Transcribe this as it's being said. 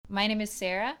My name is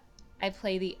Sarah. I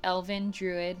play the elven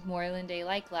druid Morlinde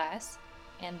Lyclass,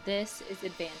 and this is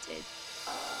Advantage.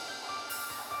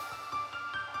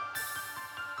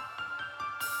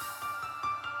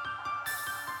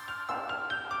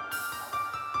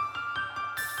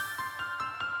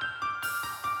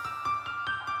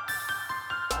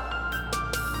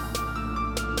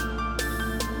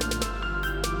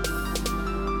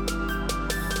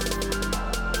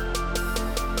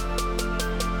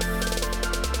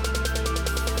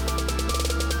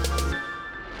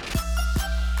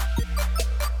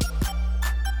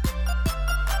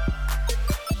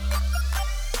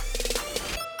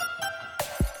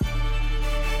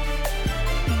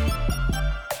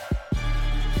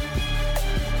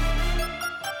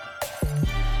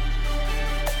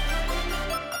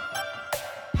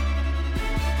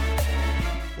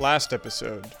 Last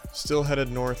episode, still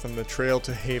headed north on the trail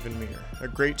to Havenmere, a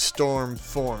great storm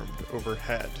formed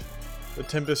overhead. The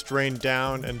tempest rained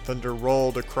down and thunder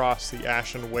rolled across the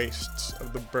ashen wastes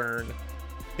of the burn.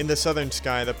 In the southern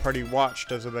sky, the party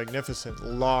watched as a magnificent,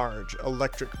 large,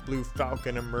 electric blue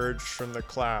falcon emerged from the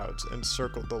clouds and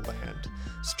circled the land,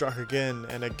 struck again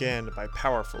and again by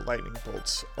powerful lightning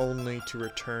bolts, only to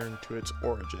return to its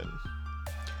origin.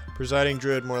 Presiding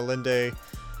Druid Morlinde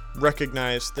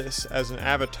recognized this as an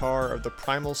avatar of the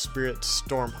primal spirit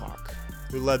Stormhawk,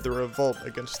 who led the revolt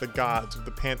against the gods of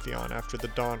the Pantheon after the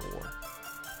Dawn War.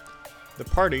 The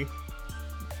party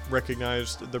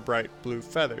recognized the bright blue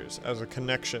feathers as a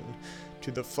connection to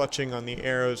the fletching on the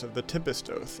arrows of the Tempest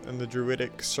Oath and the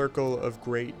druidic Circle of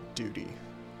Great Duty.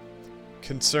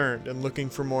 Concerned and looking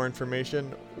for more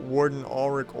information, Warden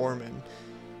Ulrich Orman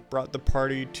brought the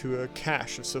party to a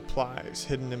cache of supplies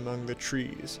hidden among the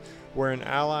trees, where an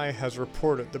ally has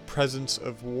reported the presence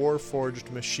of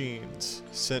war-forged machines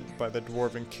sent by the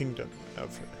Dwarven Kingdom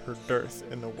of Herdirth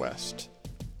in the west.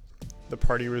 The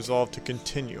party resolved to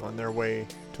continue on their way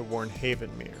to warn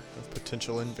Havenmere of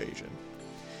potential invasion,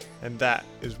 and that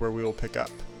is where we will pick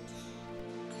up.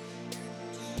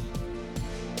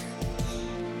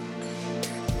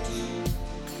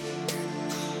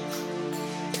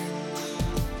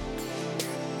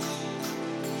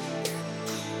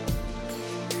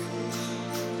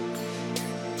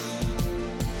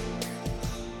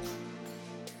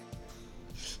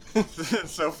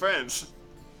 So friends,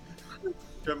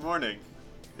 good morning.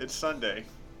 It's Sunday.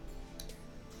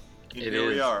 And here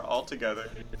we are, all together.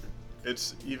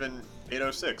 It's even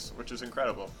 8:06, which is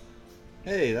incredible.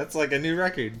 Hey, that's like a new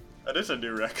record. That is a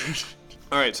new record.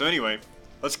 Alright, so anyway,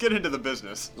 let's get into the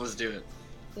business. Let's do it.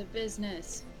 The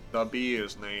business. The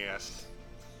business.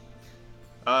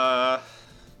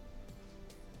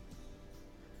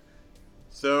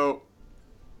 So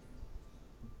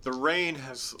the rain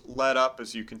has let up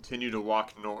as you continue to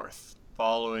walk north,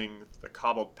 following the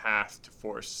cobbled path to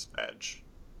Forest's Edge.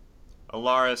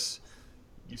 Alaris,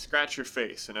 you scratch your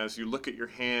face, and as you look at your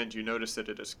hand, you notice that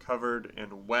it is covered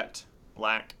in wet,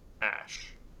 black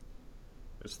ash.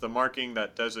 It's the marking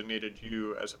that designated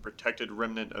you as a protected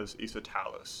remnant of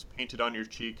Isatalos, painted on your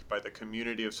cheek by the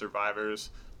community of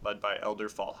survivors led by Elder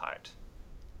Fallhite.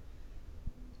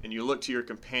 And you look to your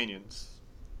companions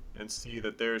and see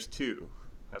that theirs too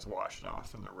has washed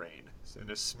off in the rain and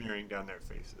is smearing down their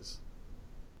faces.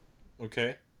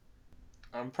 Okay.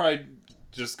 I'm probably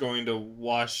just going to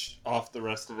wash off the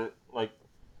rest of it. Like,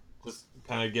 just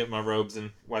kind of get my robes and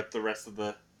wipe the rest of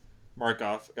the mark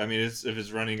off. I mean, if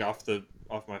it's running off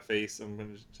my face, I'm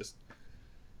going to just,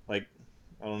 like,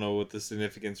 I don't know what the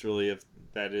significance really of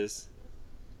that is.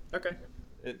 Okay.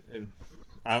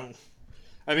 I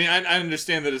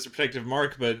understand that it's a protective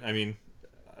mark, but, I mean,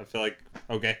 I feel like,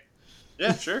 okay.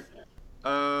 Yeah, sure.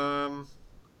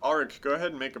 Ulrich, go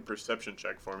ahead and make a perception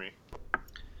check for me.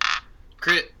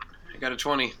 Crit. I got a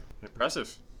 20.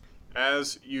 Impressive.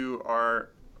 As you are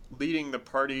leading the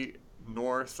party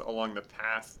north along the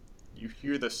path, you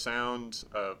hear the sounds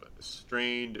of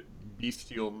strained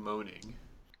bestial moaning.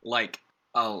 Like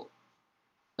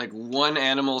one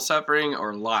animal suffering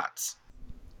or lots?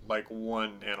 Like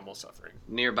one animal suffering.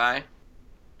 Nearby?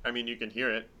 I mean, you can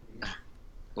hear it.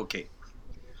 Okay.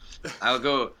 I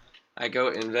go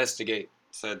investigate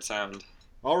said sound.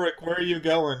 Ulrich, where are you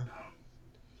going?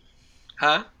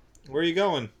 Huh? Where are you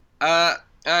going? I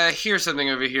hear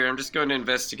something over here. I'm just going to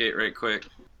investigate right quick.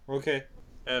 Okay.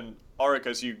 And Ulrich,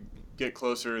 as you get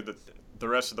closer, the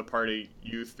rest of the party,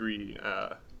 you three,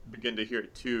 begin to hear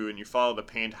it too, and you follow the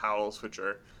pained howls, which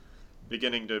are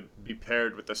beginning to be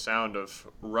paired with the sound of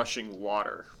rushing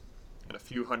water. And a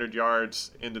few hundred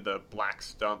yards into the black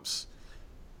stumps,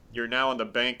 you're now on the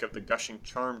bank of the gushing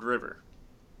Charmed River,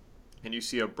 and you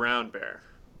see a brown bear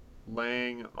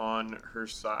laying on her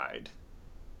side,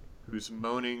 who's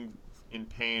moaning in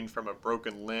pain from a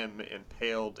broken limb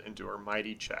impaled into her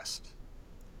mighty chest.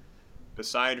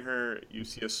 Beside her, you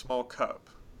see a small cub,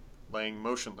 laying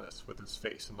motionless with his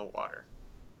face in the water.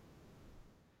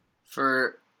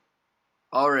 For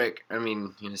Ulrich,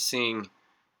 seeing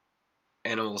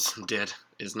animals dead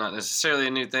is not necessarily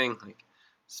a new thing. Like,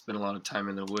 spent a lot of time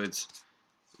in the woods,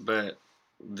 but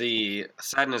the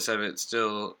sadness of it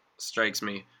still strikes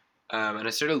me. And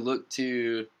I sort of look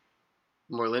to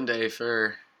Morlinde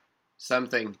for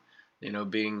something,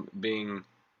 being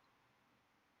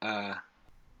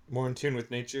More in tune with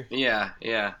nature. yeah,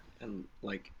 and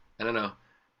like, I don't know,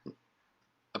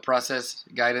 a process,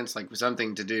 guidance, like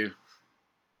something to do.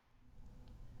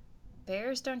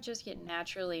 Bears don't just get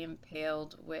naturally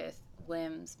impaled with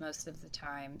limbs most of the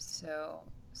time, so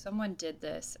someone did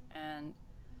this and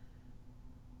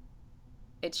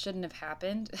it shouldn't have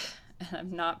happened, and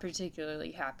I'm not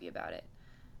particularly happy about it.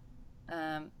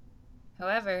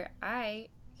 However, I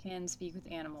can speak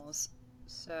with animals,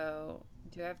 so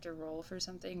do I have to roll for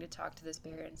something to talk to this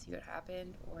bear and see what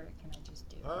happened, or can I just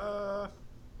do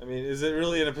it? Is it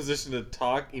really in a position to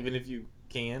talk, even if you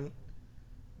can?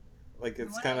 Like,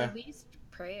 it's I kind want of... to at least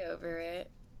pray over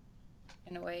it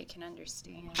in a way it can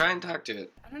understand. Try and talk to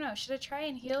it. I don't know, should I try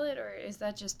and heal it, or is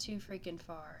that just too freaking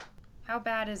far? How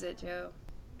bad is it, Joe?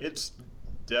 It's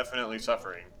definitely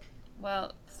suffering.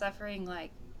 Well, suffering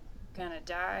like gonna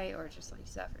die, or just like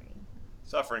suffering?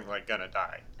 Suffering like gonna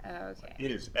die. Oh, okay.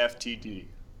 It is FTD.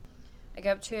 I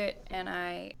go up to it and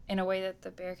I, in a way that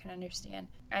the bear can understand,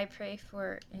 I pray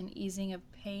for an easing of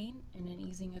pain and an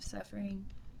easing of suffering,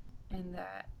 and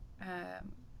that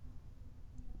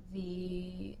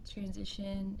the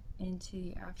transition into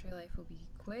the afterlife will be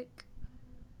quick.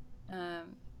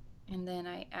 And then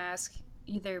I ask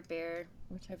either bear,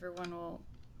 whichever one will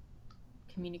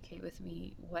communicate with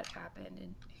me, what happened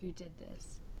and who did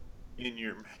this. In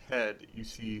your head, you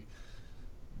see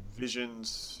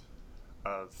visions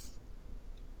of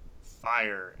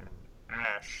fire and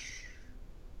ash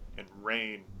and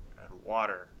rain and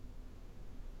water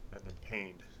and then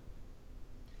pain.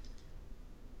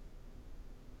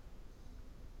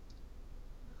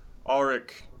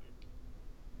 Ulrich,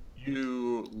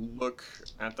 you look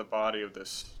at the body of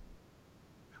this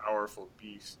powerful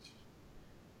beast,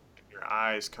 and your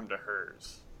eyes come to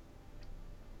hers.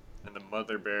 And the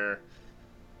mother bear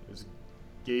is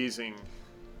gazing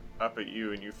up at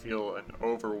you, and you feel an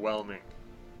overwhelming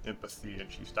empathy,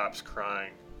 and she stops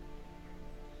crying.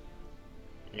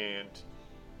 And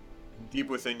deep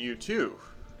within you, too,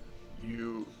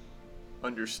 you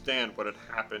understand what had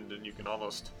happened, and you can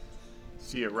almost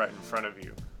see it right in front of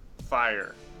you.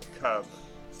 Fire, cub,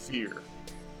 fear,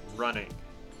 running,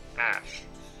 ash,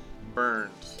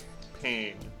 burns,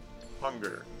 pain,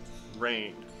 hunger,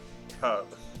 rain, cub,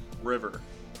 river,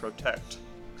 protect,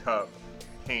 cub,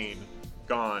 pain,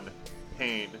 gone,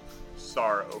 pain,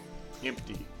 sorrow,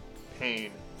 empty,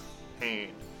 pain, pain,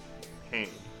 pain.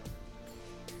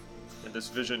 And this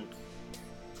vision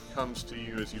comes to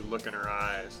you as you look in her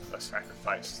eyes, a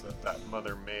sacrifice that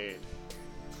mother made.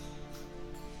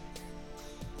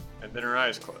 And then her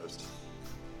eyes closed.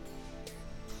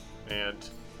 And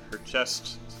her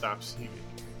chest stops heaving.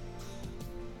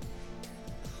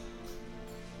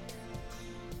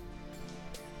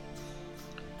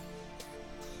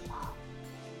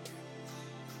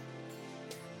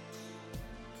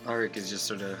 Ulrich is just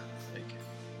sort of like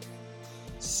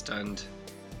stunned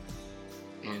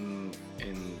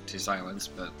into silence,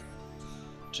 but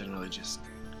generally just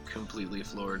completely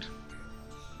floored.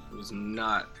 Was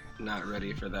not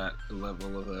ready for that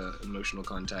level of emotional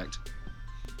contact.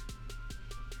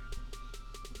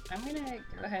 I'm gonna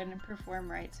go ahead and perform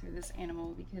rites for this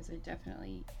animal because I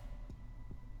definitely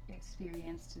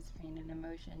experienced its pain and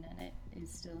emotion, and it is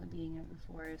still a being of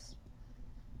the forest.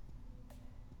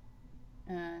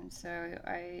 So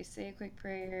I say a quick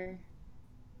prayer.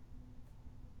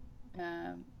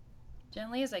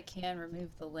 Gently as I can, remove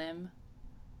the limb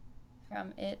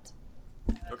from it.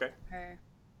 Okay. Her.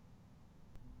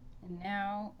 And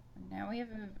now we have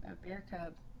a bear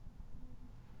cub.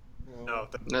 No,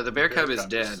 The bear cub is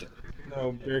dead.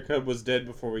 No, bear cub was dead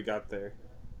before we got there.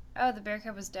 Oh, the bear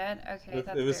cub was dead? Okay. I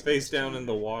thought It the was bear cub face down changed. in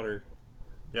the water.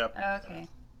 Yep. Oh, okay.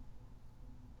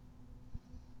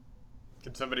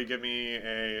 Can somebody give me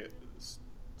a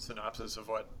synopsis of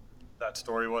what that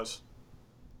story was?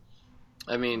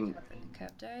 I mean, The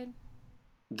cub died?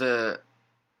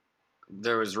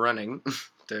 there was running,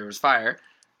 there was fire,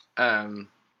 and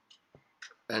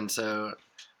so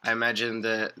I imagine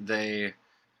that they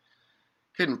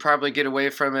couldn't probably get away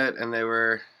from it, and they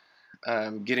were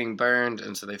getting burned,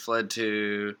 and so they fled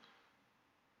to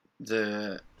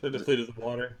the To the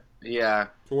water. Yeah.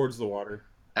 Towards the water.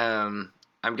 I'm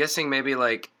guessing maybe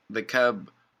like the cub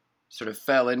sort of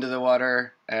fell into the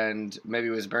water and maybe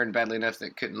was burned badly enough that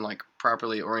it couldn't like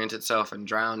properly orient itself and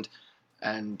drowned,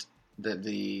 and that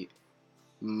the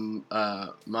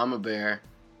mama bear,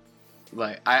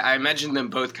 like I imagine them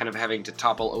both kind of having to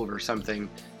topple over something,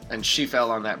 and she fell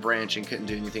on that branch and couldn't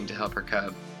do anything to help her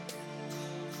cub.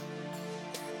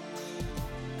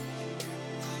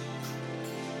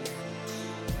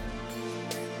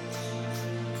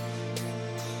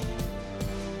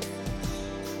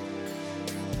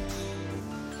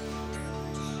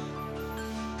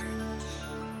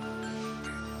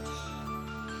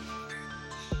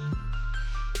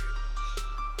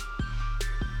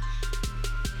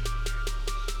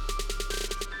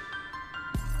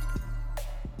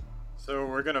 So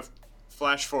we're gonna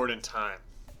flash forward in time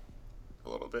a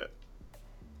little bit.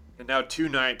 And now 2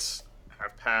 nights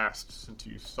have passed since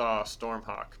you saw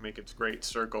Stormhawk make its great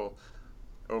circle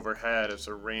overhead as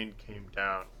the rain came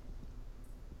down.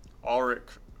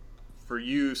 Ulrich, for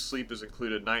you, sleep has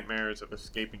included nightmares of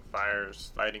escaping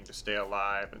fires, fighting to stay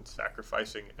alive, and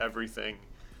sacrificing everything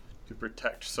to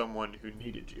protect someone who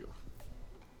needed you.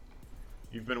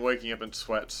 You've been waking up in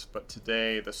sweats, but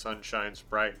today the sun shines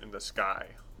bright in the sky,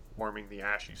 warming the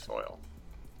ashy soil.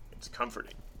 It's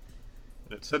comforting,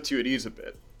 and it sets you at ease a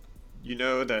bit. You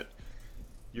know that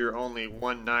you're only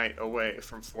 1 night away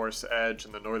from Forest's Edge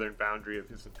and the northern boundary of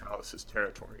Hizentalis'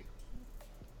 territory.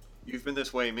 You've been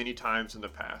this way many times in the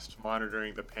past,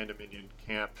 monitoring the Pandemonium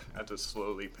camp as it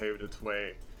slowly paved its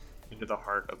way into the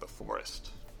heart of the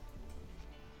forest.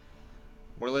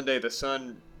 Morlinde, the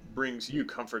sun brings you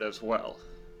comfort as well.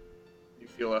 You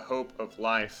feel a hope of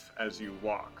life as you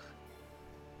walk.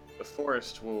 The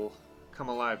forest will come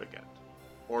alive again.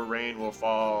 More rain will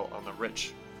fall on the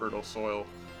rich, fertile soil,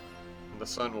 and the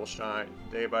sun will shine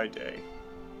day by day.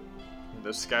 And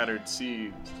the scattered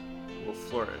seeds will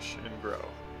flourish and grow,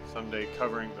 someday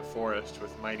covering the forest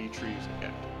with mighty trees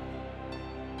again.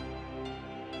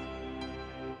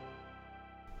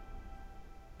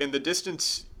 In the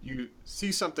distance, you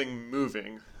see something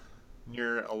moving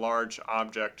near a large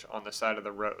object on the side of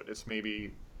the road. It's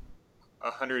maybe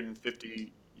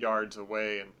 150 yards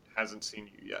away and hasn't seen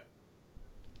you yet.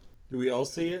 Do we all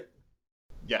see it?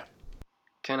 Yeah.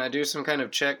 Can I do some kind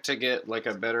of check to get like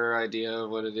a better idea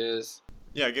of what it is?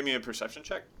 Yeah, give me a perception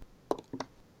check.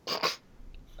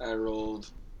 I rolled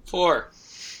 4.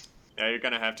 Yeah, you're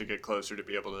gonna have to get closer to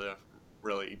be able to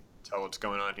really tell what's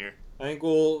going on here. I think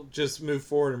we'll just move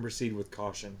forward and proceed with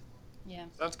caution. Yeah.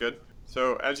 That's good.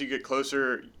 So as you get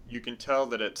closer, you can tell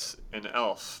that it's an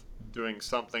elf doing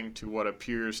something to what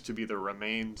appears to be the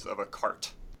remains of a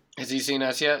cart. Has he seen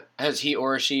us yet? Has he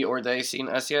or she or they seen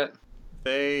us yet?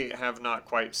 They have not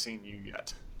quite seen you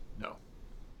yet. No.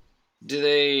 Do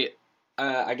they...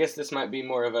 I guess this might be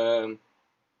more of a...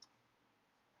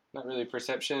 Not really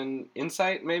perception,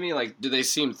 insight maybe? Like, do they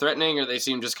seem threatening or they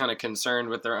seem just kind of concerned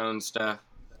with their own stuff?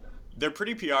 They're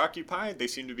pretty preoccupied. They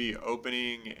seem to be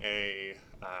opening a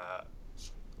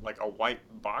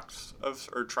white box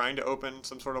or trying to open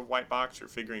some sort of white box or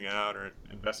figuring it out or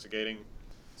investigating.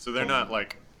 So they're not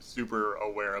like super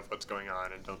aware of what's going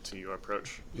on and don't see you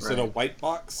approach. You said a white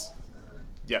box?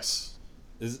 Yes.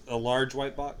 Is it a large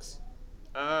white box?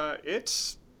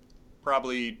 It's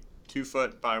probably 2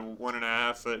 foot by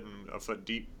 1.5 foot and a foot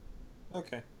deep.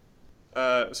 Okay.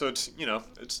 So it's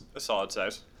it's a solid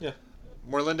size. Yeah.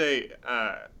 Morlinde,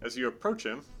 as you approach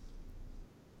him,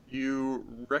 you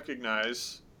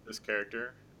recognize this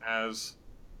character as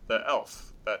the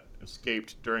elf that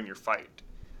escaped during your fight.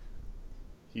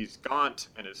 He's gaunt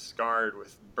and is scarred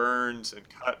with burns and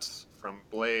cuts from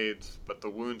blades, but the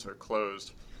wounds are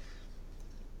closed.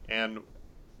 And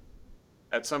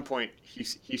at some point, he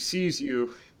sees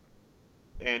you,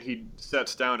 and he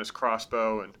sets down his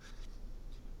crossbow and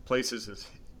places his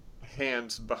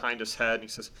hands behind his head, and he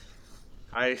says,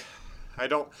 I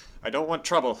don't want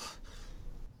trouble.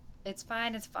 It's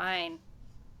fine, it's fine.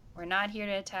 We're not here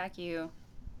to attack you.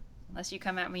 Unless you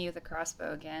come at me with a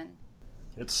crossbow again.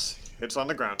 It's on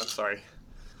the ground, I'm sorry.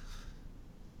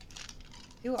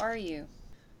 Who are you?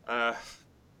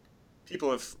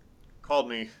 People have called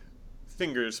me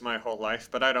Fingers my whole life,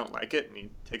 but I don't like it. And he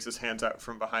takes his hands out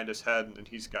from behind his head, and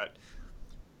he's got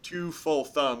 2 full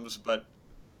thumbs, but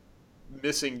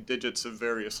missing digits of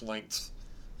various lengths.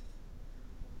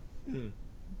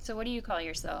 So what do you call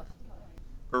yourself?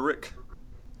 Urrick.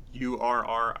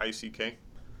 Urrick.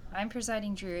 I'm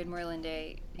presiding druid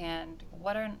Morlinde, and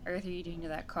what on earth are you doing to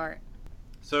that cart?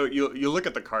 So you look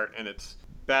at the cart, and it's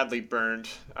badly burned.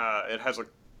 It has a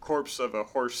corpse of a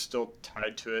horse still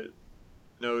tied to it.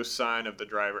 No sign of the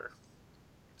driver.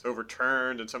 It's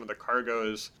overturned, and some of the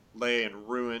cargo is lay in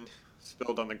ruin,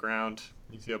 spilled on the ground.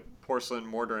 You see a porcelain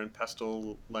mortar and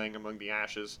pestle laying among the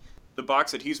ashes. The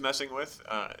box that he's messing with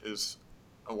is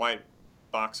a white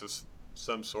box of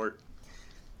some sort.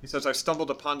 He says, I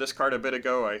stumbled upon this cart a bit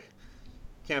ago. I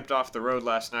camped off the road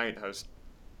last night.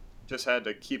 Just had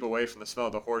to keep away from the smell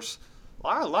of the horse.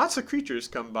 Lots of creatures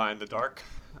come by in the dark.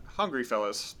 Hungry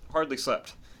fellas, hardly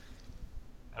slept.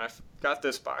 And I've got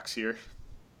this box here.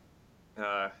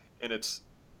 And it's,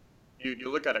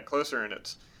 you look at it closer and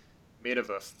it's made of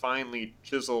a finely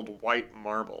chiseled white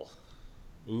marble.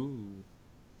 Ooh.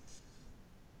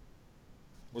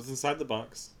 What's inside the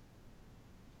box?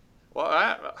 Well,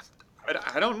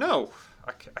 I don't know.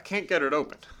 I can't get it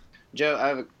open. Joe, I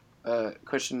have a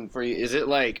question for you. Is it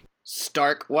like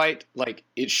stark white, like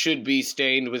it should be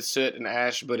stained with soot and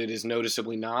ash, but it is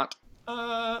noticeably not?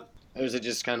 Or is it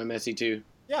just kind of messy too?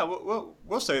 Yeah,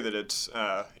 we'll say that it's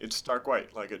stark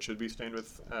white, like it should be stained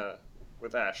with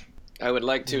ash. I would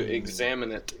like to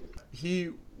examine it.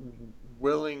 He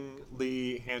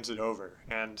willingly hands it over,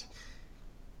 and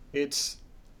it's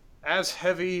as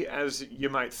heavy as you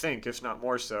might think, if not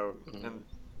more so. Mm-hmm. And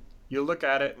you look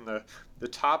at it, and the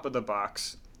top of the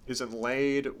box is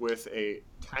inlaid with a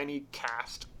tiny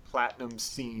cast platinum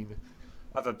scene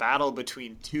of a battle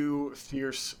between two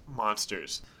fierce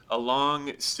monsters. A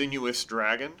long, sinuous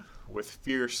dragon with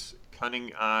fierce,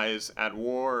 cunning eyes at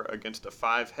war against a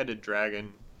five-headed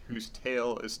dragon whose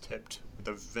tail is tipped with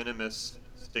a venomous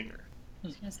stinger. I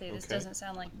was gonna say this Okay. doesn't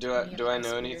sound like. Do any of I the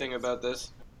know anything spirits. about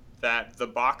this? That the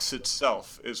box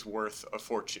itself is worth a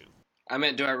fortune. I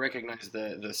meant, do I recognize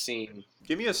the scene?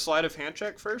 Give me a sleight of hand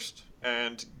check first,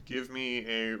 and give me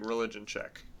a religion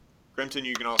check. Grimton,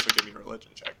 you can also give me a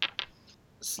religion check.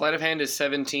 Sleight of hand is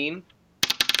 17.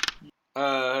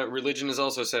 Religion is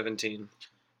also 17.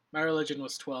 My religion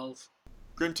was 12.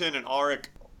 Grimton and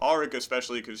Ulrich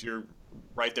especially, because you're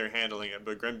right there handling it,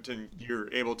 but Grimton,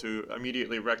 you're able to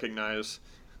immediately recognize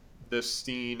this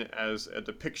scene as a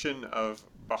depiction of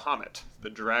Bahamut, the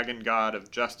dragon god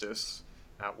of justice,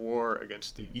 at war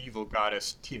against the evil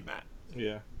goddess Tiamat.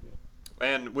 Yeah.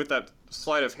 And with that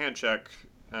sleight of hand check,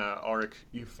 Ulrich,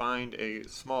 you find a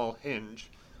small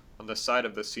hinge on the side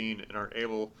of the scene and are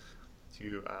able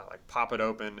to pop it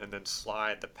open and then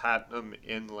slide the platinum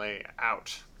inlay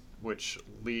out, which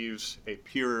leaves a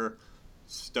pure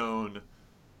stone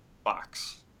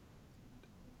box.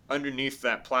 Underneath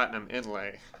that platinum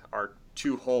inlay are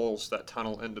two holes that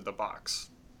tunnel into the box.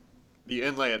 The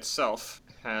inlay itself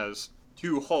has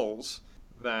two holes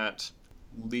that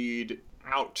lead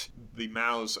out the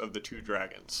mouths of the two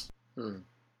dragons.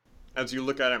 As you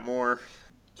look at it more,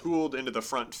 tooled into the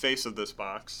front face of this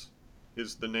box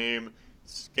is the name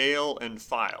Scale and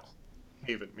File,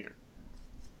 Havenmere,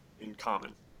 in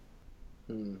common.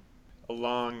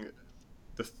 Along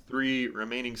the three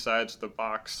remaining sides of the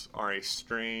box are a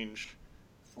strange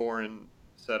foreign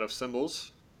set of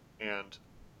symbols, and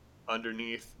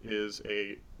underneath is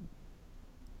a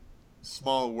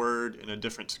small word in a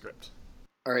different script.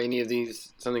 Are any of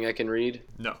these something I can read?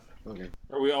 No. Okay.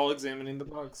 Are we all examining the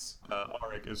box?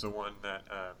 Ulrich is the one that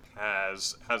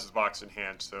has the box in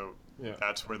hand, so Yeah.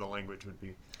 that's where the language would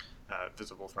be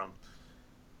visible from.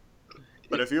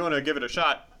 But if you want to give it a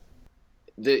shot,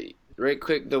 Right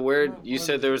quick, the word, you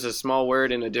said there was a small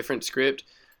word in a different script.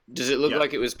 Does it look Yeah.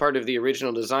 like it was part of the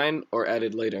original design or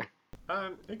added later?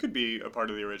 it could be a part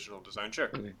of the original design, sure.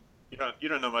 Okay. You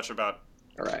don't know much about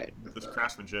All right. this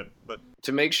craftsmanship, but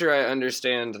To make sure I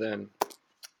understand then,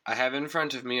 I have in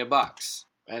front of me a box.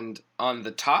 And on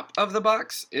the top of the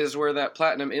box is where that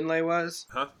platinum inlay was.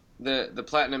 Huh? The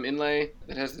platinum inlay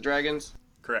that has the dragons.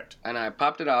 correct. And I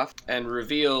popped it off and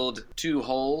revealed two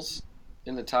holes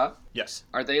in the top. Yes.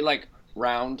 Are they like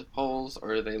round holes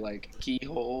or are they like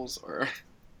keyholes or?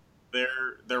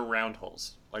 They're round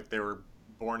holes, like they were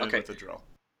born in Okay. with a drill.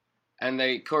 And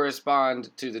they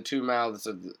correspond to the two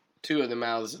of the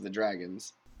mouths of the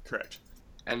dragons. Correct.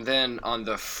 And then on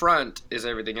the front is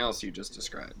everything else you just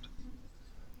described.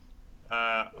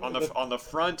 On the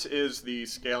front is the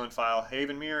Scale and File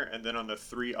Havenmere, and then on the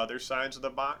three other sides of the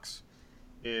box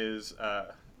is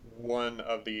one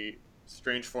of the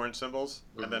strange foreign symbols,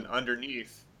 and then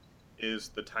underneath is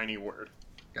the tiny word.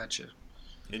 Gotcha.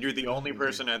 And you're the only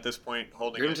person at this point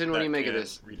holding Grimton, it what do that you make of can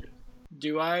this? read it.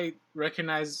 Do I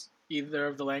recognize either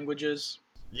of the languages?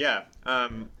 Yeah.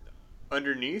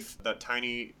 Underneath that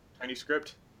tiny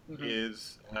script Mhm.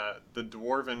 is the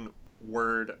dwarven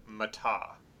word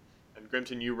 "mata," and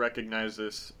Grimton, you recognize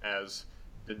this as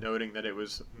denoting that it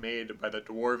was made by the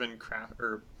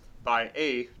by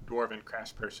a dwarven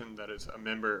craftsperson that is a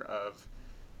member of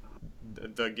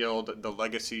the guild, the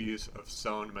Legacies of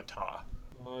Son Mata.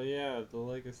 Oh yeah, the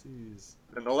legacies.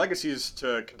 And the Legacies,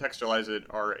 to contextualize it,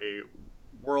 are a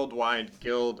worldwide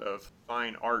guild of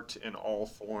fine art in all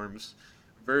forms,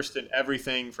 versed in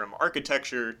everything from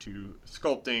architecture to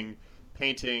sculpting,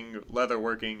 painting,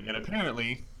 leatherworking, and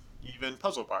apparently even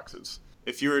puzzle boxes.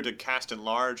 If you were to cast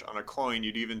enlarge on a coin,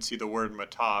 you'd even see the word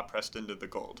Mata pressed into the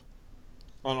gold.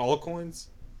 On all coins?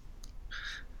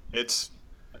 It's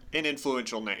an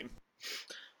influential name.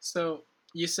 So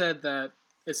you said that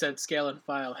it said scale and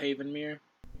file Havenmere.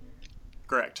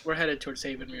 Correct. We're headed towards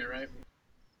Havenmere, right?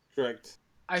 Correct.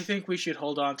 I think we should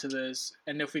hold on to this,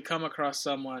 and if we come across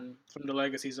someone from the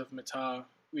Legacies of Mata,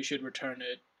 we should return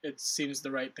it. It seems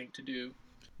the right thing to do.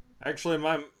 Actually,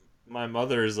 my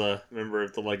mother is a member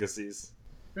of the legacies.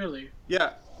 Really?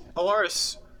 Yeah.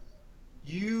 Alaris,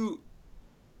 you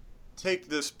take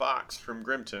this box from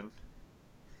Grimton,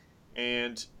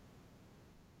 and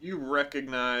you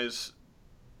recognize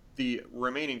the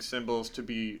remaining symbols to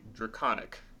be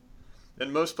draconic.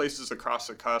 In most places across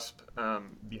the cusp,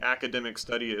 the academic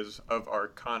study of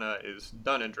Arcana is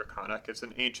done in Draconic. It's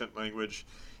an ancient language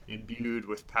imbued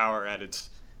with power at its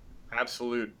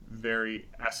absolute very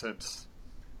essence.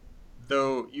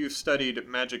 Though you've studied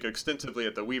magic extensively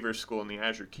at the Weaver School in the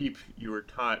Azure Keep, you were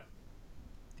taught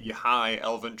the high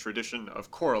elven tradition of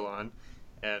Corellon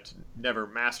and never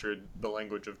mastered the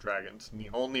language of dragons. And the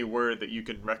only word that you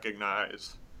can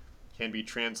recognize can be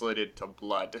translated to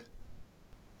blood.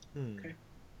 Okay.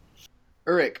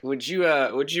 Ulrich, would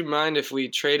you mind if we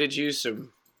traded you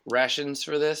some rations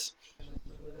for this?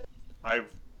 I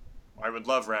would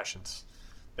love rations.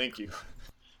 Thank you.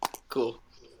 Cool.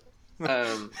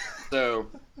 So,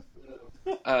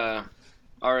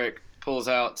 Ulrich pulls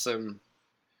out some,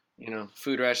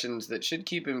 food rations that should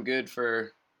keep him good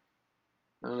for,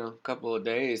 I don't know, a couple of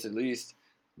days at least.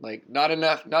 Like, not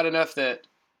enough that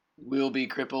we'll be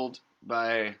crippled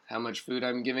by how much food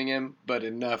I'm giving him, but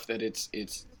enough that it's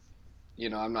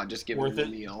I'm not just giving Worth him a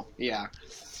it? meal. Yeah.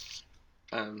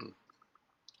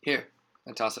 Here,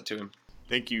 I toss it to him.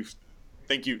 Thank you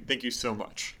so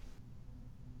much.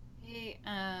 Hey,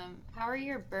 how are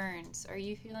your burns? Are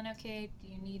you feeling okay? Do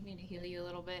you need me to heal you a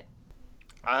little bit?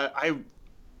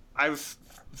 I've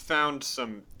found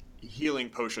some healing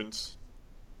potions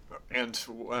and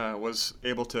was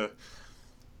able to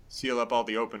seal up all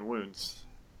the open wounds.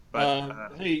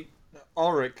 But Hey,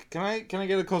 Ulrich, can I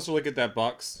get a closer look at that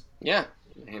box? Yeah,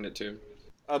 hand it to him.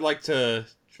 I'd like to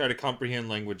try to comprehend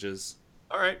languages.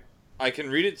 all right. I can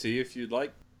read it to you if you'd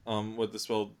like. What the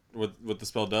spell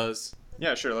does.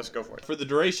 Yeah, sure. Let's go for it. For the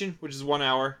duration, which is 1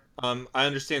 hour, I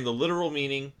understand the literal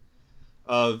meaning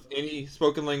of any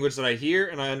spoken language that I hear,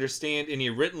 and I understand any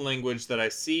written language that I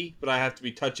see, but I have to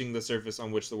be touching the surface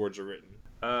on which the words are written.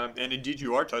 And indeed,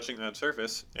 you are touching that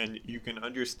surface, and you can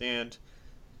understand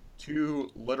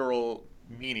two literal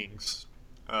meanings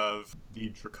of the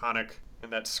Draconic,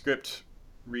 and that script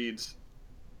reads,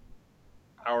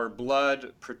 "Our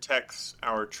blood protects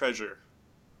our treasure."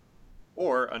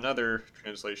 Or another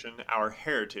translation, "Our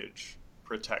heritage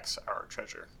protects our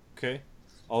treasure." Okay,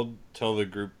 I'll tell the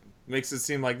group. Makes it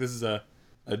seem like this is a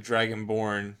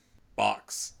dragonborn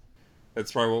box.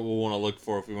 That's probably what we'll want to look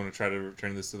for if we want to try to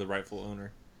return this to the rightful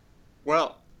owner.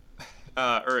 Well,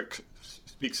 Uruk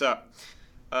speaks up.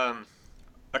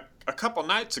 A couple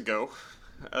nights ago,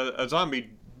 a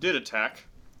zombie did attack.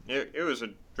 It was a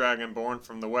dragonborn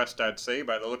from the west, I'd say,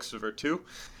 by the looks of her, too.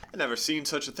 I'd never seen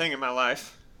such a thing in my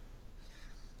life.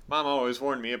 Mom always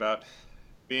warned me about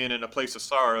being in a place of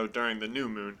sorrow during the new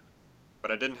moon,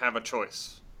 but I didn't have a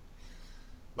choice.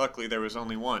 Luckily, there was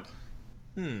only one.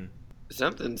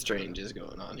 Something strange is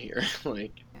going on here.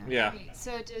 Yeah. Wait,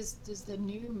 so does the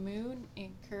new moon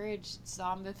encourage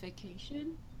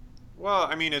zombification? Well,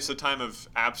 I mean, it's a time of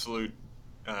absolute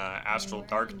astral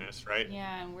darkness, right?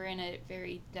 Yeah, and we're in a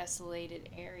very desolated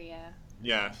area.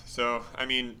 Yeah, so, I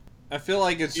mean, I feel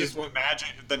like it's if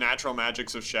just the natural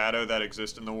magics of shadow that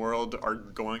exist in the world are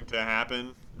going to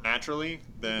happen naturally,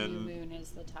 The new then, moon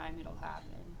is the time it'll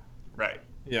happen. right.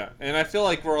 Yeah, and I feel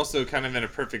like we're also kind of in a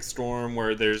perfect storm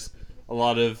where there's a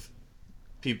lot of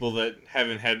people that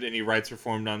haven't had any rights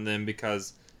performed on them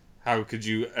because how could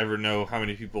you ever know how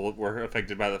many people were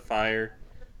affected by the fire?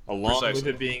 Along with Precisely.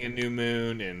 it being a new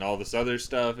moon and all this other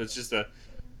stuff, it's just a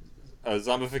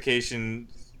zombification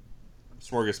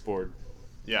smorgasbord.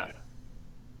 Yeah.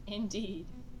 Indeed.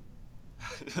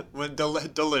 When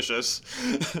delicious.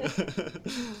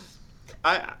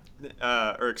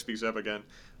 Urk speaks up again.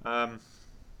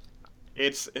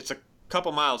 It's a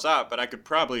couple miles out, but I could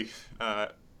probably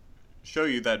show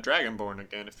you that Dragonborn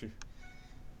again if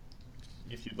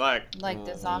if you'd like. Like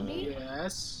the zombie?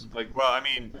 Yes. Like, Well, I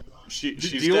mean,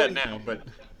 she's you dead want- now, but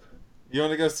you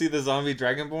want to go see the zombie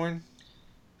Dragonborn?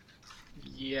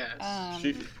 Yes.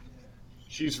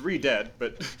 she's re-dead,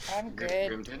 but I'm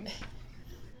good. Grimton?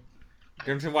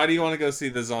 Grimton, why do you want to go see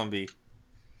the zombie?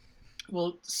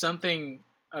 Well, something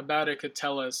about it could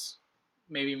tell us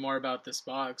maybe more about this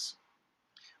box.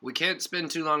 We can't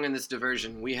spend too long in this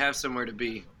diversion. We have somewhere to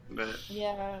be, but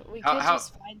Yeah, we How- could how-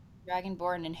 just find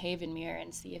Dragonborn in Havenmere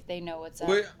and see if they know what's up.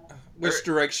 Which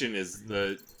direction is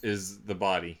the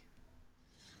body?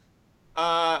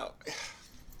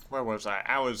 where was I?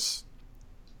 I was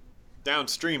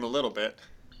downstream a little bit.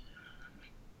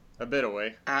 A bit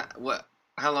away. what?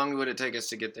 How long would it take us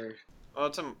to get there? Well,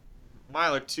 it's a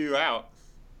mile or two out.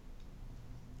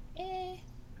 Eh.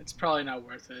 It's probably not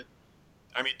worth it.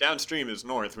 I mean, downstream is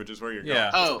north, which is where you're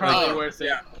Yeah. Oh, Probably worth it.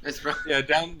 yeah. It's probably, Yeah,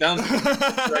 down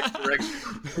correct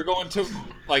direction. We're going to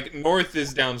like north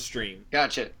is downstream.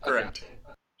 gotcha. going. Correct.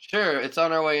 Sure, it's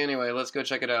on our way anyway. Let's go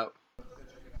check it out.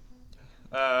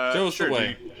 Show us the sure.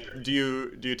 way. Do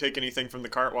you take anything from the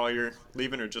cart while you're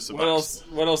leaving, or just the What box?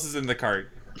 else? What else is in the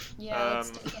cart? Yeah,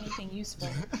 let's take anything useful.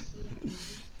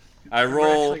 I We're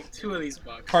roll actually 2 of these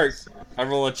boxes. cart. I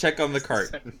roll a check on the cart.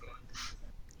 Second one.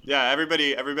 Yeah,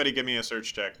 everybody, give me a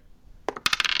search check.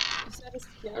 Is that a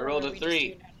skill, I rolled or a we just 3.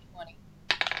 do 20?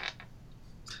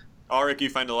 Ulrich, you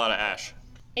find a lot of ash.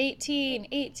 18.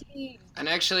 And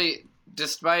actually,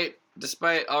 despite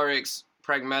Ulrich's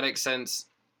pragmatic sense,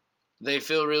 they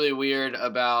feel really weird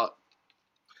about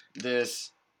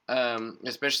this,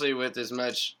 especially with as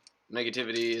much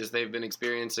negativity as they've been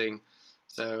experiencing.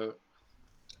 So,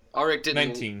 Ulrich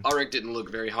didn't 19.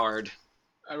 look very hard.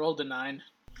 I rolled a 9.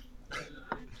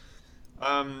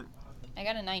 I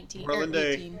got a 19. Or Morlinde.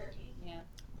 18. Yeah.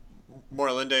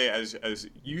 Morlinde, as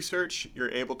you search, you're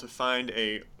able to find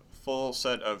a full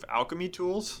set of alchemy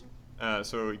tools.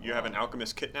 So you have an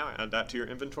alchemist kit now. Add that to your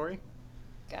inventory.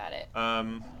 Got it.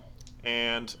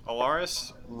 And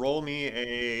Alaris, roll me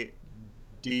a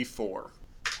d4.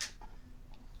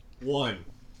 1.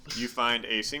 You find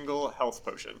a single health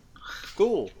potion.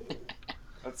 Cool.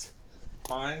 That's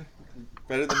fine.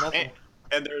 Better than nothing.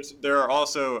 And there are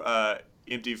also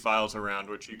empty vials around,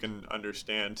 which you can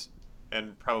understand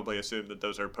and probably assume that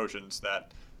those are potions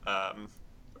that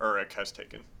Ulrich has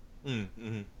taken.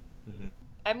 I'm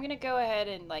gonna go ahead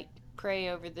and pray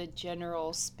over the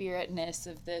general spiritness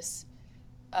of this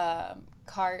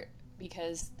cart,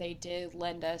 because they did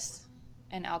lend us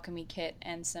an alchemy kit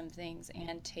and some things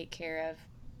and take care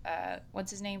of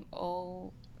what's his name?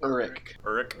 Ulrich.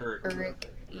 Ulrich.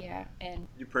 Yeah, and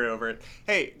You pray over it.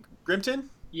 Hey, Grimton?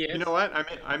 Yeah. You know what?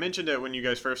 I mentioned it when you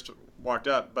guys first walked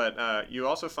up, but you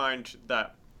also find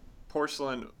that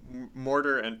porcelain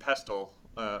mortar and pestle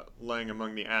laying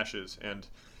among the ashes. And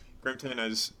Grimton,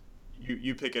 as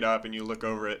you pick it up and you look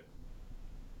over it,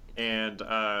 and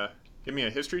give me a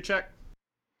history check.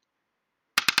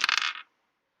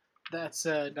 That's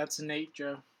an 8,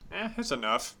 Joe. It's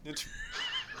enough. It's.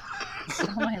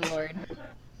 oh my lord.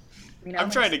 We know I'm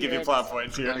when trying to give you spirits- plot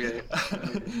points here. Okay.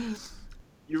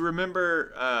 You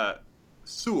remember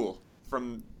Sewell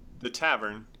from the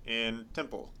tavern in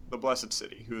Temple, the Blessed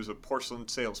City, who is a porcelain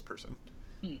salesperson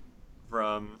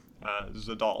from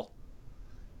Zadal.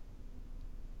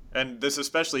 And this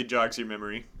especially jogs your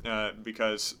memory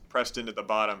because pressed into the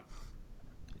bottom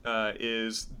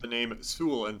is the name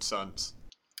Sewell and Sons.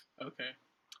 Okay.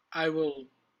 I will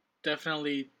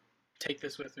definitely take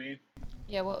this with me.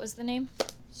 Yeah, what was the name?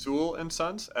 Sewell and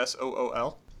Sons,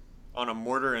 Sool, on a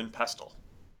mortar and pestle.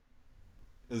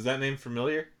 Is that name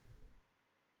familiar?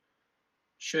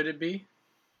 Should it be?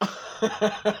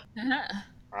 I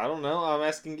don't know. I'm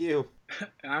asking you.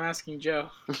 I'm asking Joe.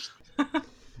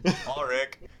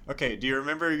 Ulrich. Okay, do you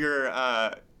remember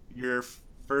your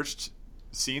first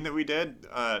scene that we did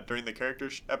during the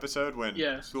characters episode when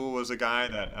Yeah. Sewell was a guy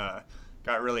that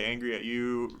got really angry at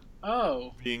you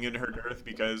Oh, being in her dearth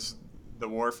because the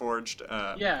Warforged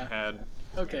Yeah. had...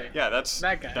 okay. Yeah, that's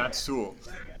That guy. That's Sewell.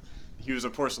 He was a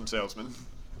porcelain salesman.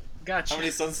 Gotcha. How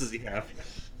many sons does he have?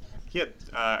 He had,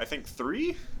 I think,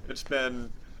 3? It's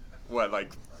been, what,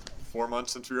 like 4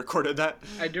 months since we recorded that?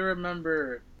 I do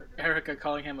remember Erica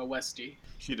calling him a Westie.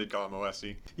 She did call him a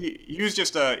Westie. He was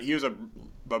just I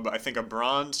think a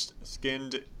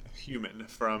bronze-skinned human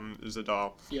from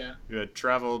Zadal Yeah. who had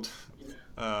traveled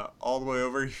all the way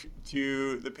over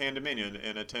to the Pandominion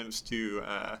in attempts to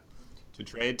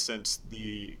trade since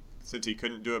he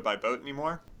couldn't do it by boat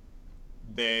anymore.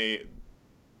 They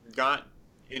got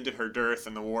into her dearth,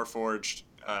 and the Warforged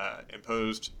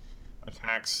imposed a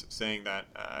tax saying that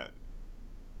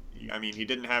I mean, he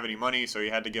didn't have any money, so he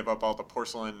had to give up all the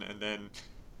porcelain, and then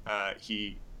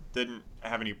he didn't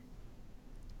have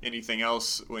anything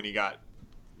else when he got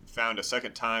found a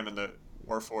second time, and the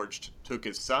Warforged took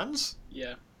his sons.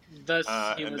 Yeah. Thus,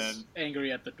 he and was then-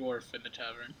 angry at the dwarf in the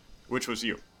tavern. Which was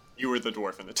you. You were the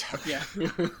dwarf in the tower. Yeah.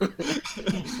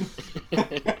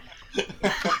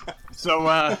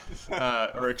 So,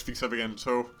 Rick speaks up again.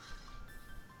 So,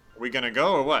 are we gonna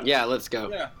go or what? Yeah, let's go.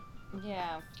 Yeah.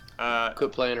 Yeah.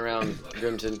 Quit playing around,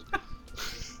 Grimton.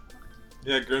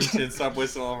 Yeah, Grimton, stop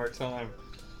wasting all of our time.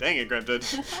 Dang it, Grimton.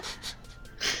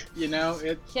 You know,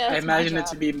 Yeah, I that's my imagine it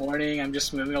to job. be morning. I'm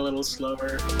just moving a little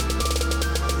slower.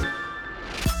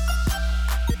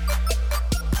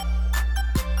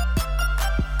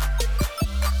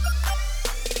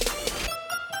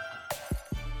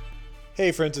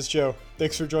 Hey friends, it's Joe.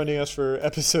 Thanks for joining us for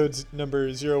episodes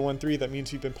number 013. That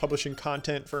means we've been publishing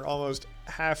content for almost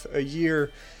half a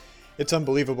year. It's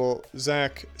unbelievable.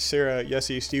 Zach, Sarah,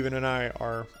 Yessie, Steven, and I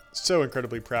are so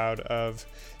incredibly proud of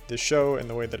the show and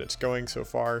the way that it's going so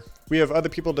far. We have other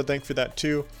people to thank for that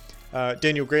too.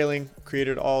 Daniel Grayling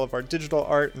created all of our digital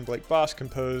art, and Blake Boss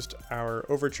composed our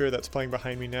overture that's playing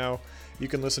behind me now. You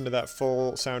can listen to that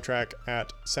full soundtrack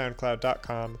at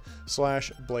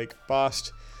soundcloud.com/Blake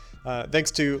Bost. Thanks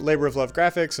to Labor of Love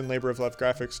Graphics and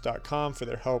laboroflovegraphics.com for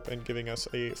their help in giving us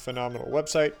a phenomenal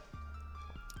website.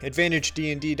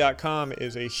 AdvantageDND.com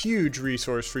is a huge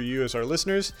resource for you as our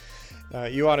listeners.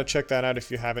 You ought to check that out if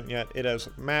you haven't yet. It has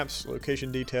maps,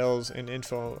 location details, and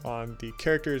info on the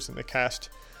characters and the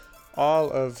cast. All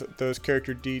of those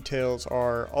character details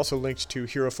are also linked to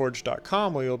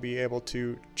HeroForge.com, where you'll be able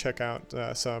to check out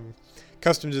some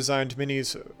custom designed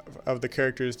minis of the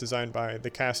characters designed by the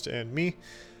cast and me.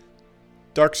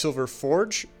 Dark Silver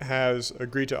Forge has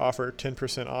agreed to offer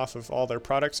 10% off of all their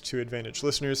products to Advantage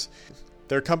listeners.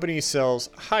 Their company sells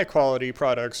high-quality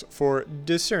products for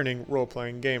discerning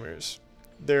role-playing gamers.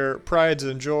 Their prides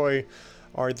and joy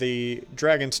are the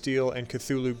Dragonsteel and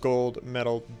Cthulhu Gold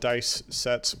metal dice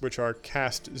sets, which are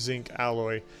cast zinc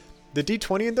alloy. The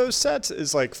D20 in those sets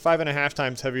is like 5.5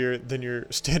 times heavier than your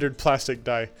standard plastic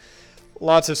die.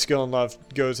 Lots of skill and love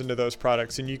goes into those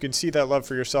products, and you can see that love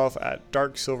for yourself at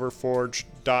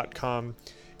darksilverforge.com.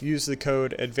 Use the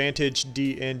code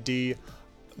AdvantageDND,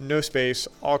 no space,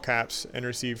 all caps, and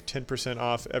receive 10%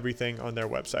 off everything on their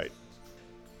website.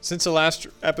 Since the last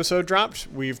episode dropped,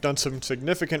 we've done some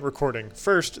significant recording.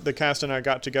 First, the cast and I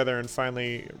got together and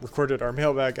finally recorded our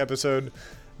mailbag episode.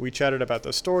 We chatted about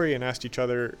the story and asked each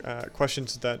other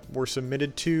questions that were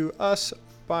submitted to us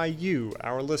by you,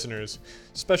 our listeners.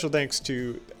 Special thanks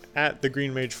to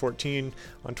 @thegreenmage14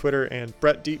 on Twitter and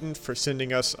Brett Deaton for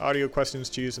sending us audio questions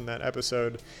to use in that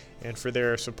episode and for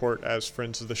their support as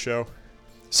friends of the show.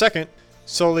 Second,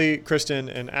 Sully, Kristen,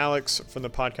 and Alex from the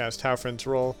podcast How Friends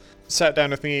Roll sat down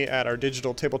with me at our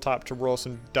digital tabletop to roll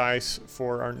some dice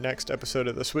for our next episode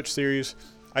of the Switch series.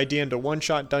 I DM'd a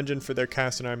one-shot dungeon for their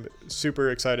cast, and I'm super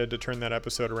excited to turn that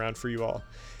episode around for you all.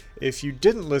 If you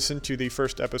didn't listen to the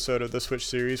first episode of the Switch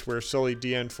series where Sully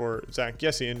DM'd for Zach,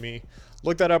 Yessie, and me,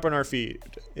 look that up on our feed.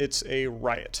 It's a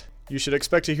riot. You should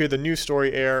expect to hear the new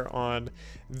story air on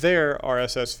their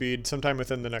RSS feed sometime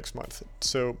within the next month.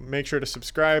 So make sure to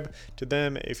subscribe to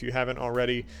them if you haven't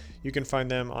already. You can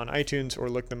find them on iTunes or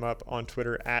look them up on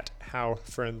Twitter at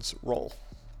HowFriendsRoll.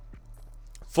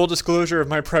 Full disclosure of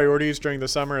my priorities during the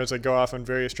summer as I go off on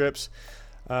various trips.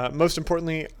 Most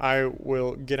importantly, I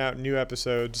will get out new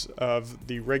episodes of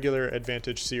the regular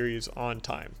Advantage series on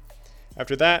time.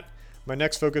 After that, my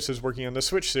next focus is working on the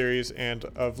Switch series, and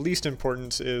of least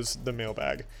importance is the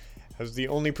mailbag. As the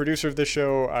only producer of this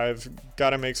show, I've got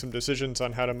to make some decisions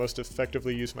on how to most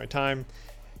effectively use my time,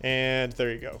 and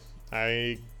there you go.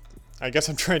 I guess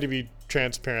I'm trying to be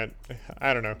transparent.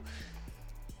 I don't know.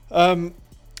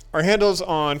 Our handles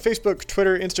on Facebook,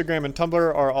 Twitter, Instagram, and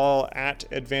Tumblr are all at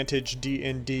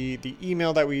AdvantageDND. The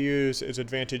email that we use is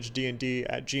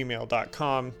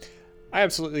AdvantageDND@gmail.com. I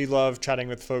absolutely love chatting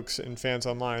with folks and fans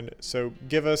online, so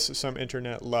give us some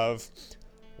internet love.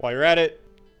 While you're at it,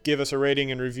 give us a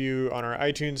rating and review on our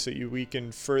iTunes so we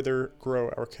can further grow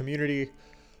our community.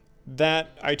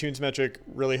 That iTunes metric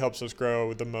really helps us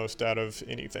grow the most out of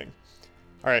anything.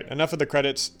 All right, enough of the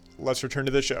credits. Let's return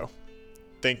to the show.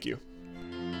 Thank you.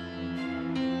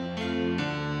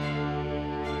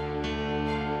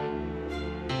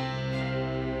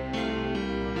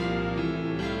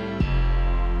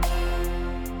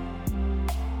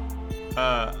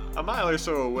 A mile or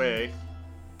so away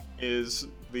is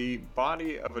the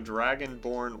body of a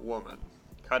dragon-born woman,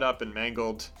 cut up and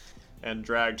mangled and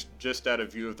dragged just out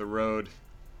of view of the road.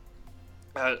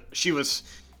 She was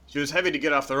heavy to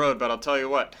get off the road, but I'll tell you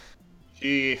what,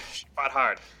 She fought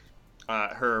hard.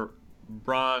 Her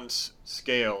bronze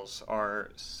scales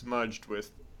are smudged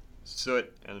with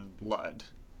soot and blood.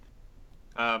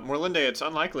 Morlinde, it's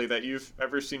unlikely that you've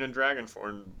ever seen a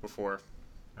dragonborn before.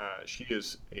 She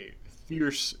is a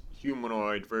fierce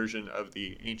humanoid version of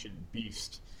the ancient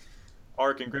beast.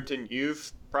 Ark and Grimton,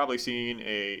 you've probably seen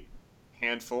a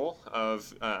handful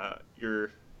of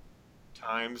your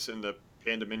times in the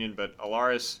Pandominion, but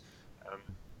Alaris,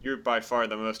 you're by far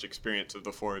the most experienced of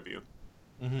the four of you.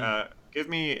 Give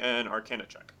me an Arcana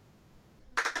check.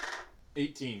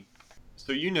 18.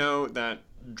 So you know that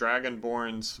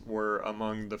Dragonborns were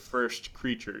among the first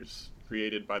creatures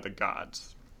created by the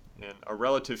gods, and a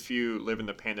relative few live in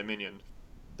the Pandominion.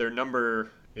 Their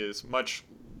number is much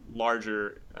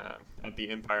larger at the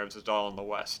Empire of Zadal in the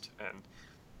west, and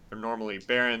they're normally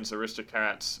barons,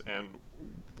 aristocrats, and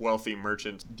wealthy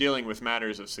merchants dealing with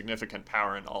matters of significant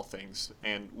power in all things.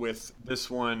 And with this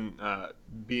one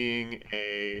being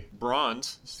a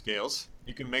bronze scales,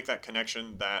 you can make that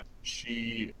connection that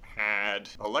she had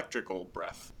electrical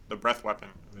breath. The breath weapon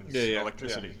is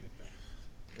electricity.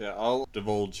 Yeah, I'll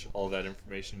divulge all that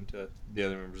information to the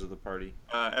other members of the party.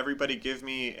 Everybody give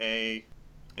me a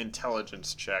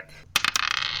intelligence check.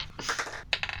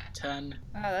 10.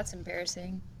 Wow, that's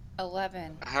embarrassing.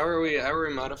 11. How are we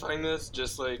modifying this?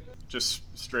 Just like, Just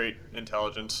straight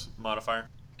intelligence modifier.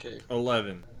 okay,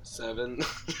 11. 7.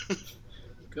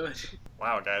 Good.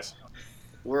 Wow, guys.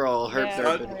 We're all hurt Yeah,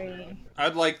 therapy. sorry.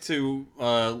 I'd like to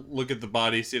look at the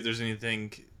body, see if there's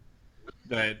anything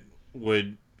that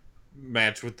would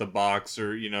match with the box,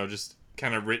 or just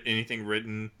kind of anything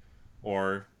written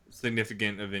or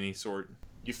significant of any sort.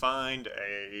 You find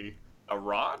a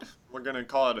rod. We're gonna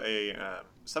call it a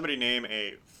somebody name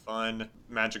a fun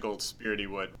magical spirity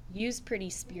wood. You's pretty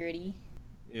spirity.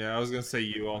 Yeah, I was gonna say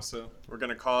you also. We're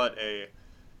gonna call it a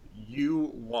U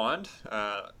wand,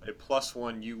 a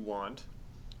 +1 U wand.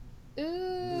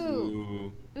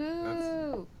 Ooh. Ooh,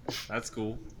 Ooh. that's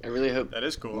cool. I really hope That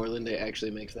is cool. Morlinde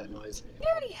actually makes that noise. We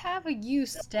already have a U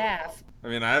staff. I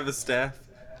mean, I have a staff.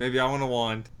 Maybe I want a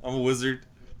wand. I'm a wizard.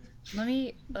 Let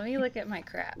me look at my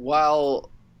crap. While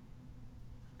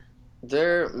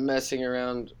they're messing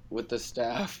around with the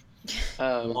staff,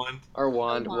 Wand. or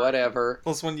wand, Wand. whatever.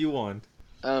 +1 you wand.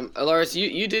 Alaris,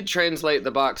 you did translate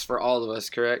the box for all of us,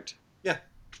 correct? Yeah.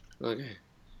 Okay.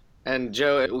 And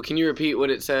Joe, can you repeat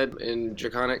what it said in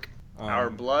Draconic?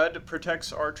 Our blood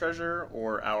protects our treasure,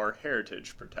 or our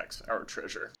heritage protects our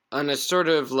treasure. On a sort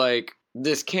of like,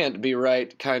 this can't be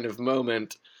right kind of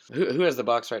moment. Who has the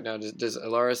box right now? Does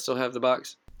Alaris still have the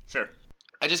box? Sure.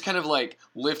 I just kind of like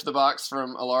lift the box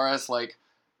from Alaris, like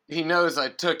he knows I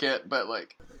took it, but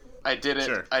like I did it.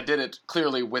 Sure. I did it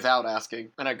clearly without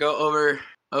asking. And I go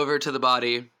over to the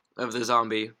body of the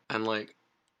zombie and like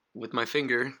with my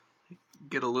finger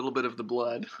get a little bit of the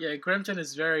blood Yeah, Grimton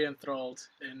is very enthralled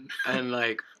in. and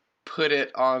like put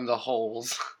it on the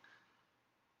holes.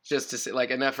 Just to see,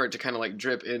 like an effort to kind of like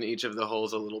drip in each of the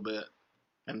holes a little bit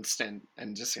and stand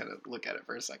and just kind of look at it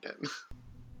for a second.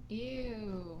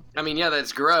 Ew. I mean, yeah,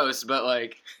 that's gross, but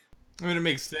like I mean, it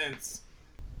makes sense.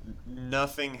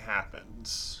 Nothing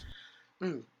happens.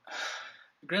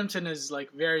 Grimton is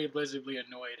like very visibly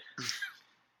annoyed.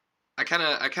 I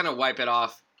kind of wipe it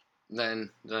off. Then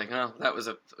like, oh, that was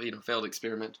a failed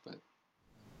experiment. But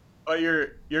But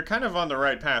you're kind of on the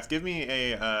right path. Give me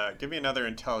another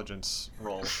intelligence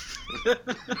roll.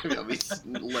 maybe I'll be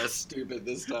less stupid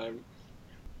this time.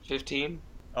 15.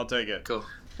 I'll take it. Cool.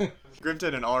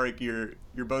 Grimton and Ulrich, you're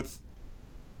both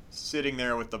sitting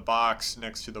there with the box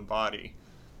next to the body,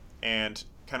 and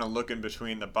kind of looking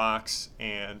between the box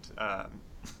and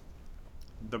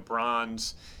the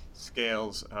bronze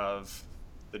scales of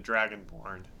the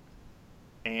Dragonborn,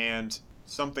 and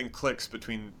something clicks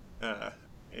between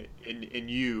in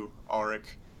you,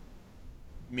 Ulrich.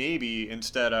 Maybe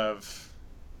instead of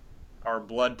our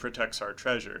blood protects our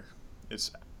treasure,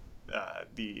 it's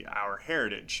our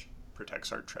heritage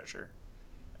protects our treasure,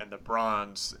 and the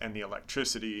bronze and the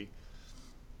electricity.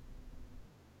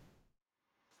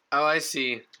 Oh, I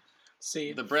see.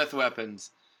 See, The breath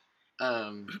weapons,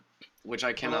 which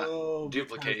I cannot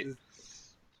duplicate.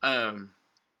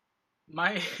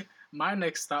 my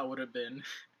next thought would have been,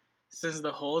 since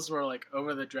the holes were like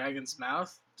over the dragon's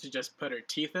mouth, to just put her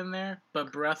teeth in there.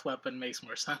 But breath weapon makes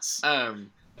more sense.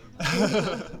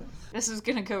 This is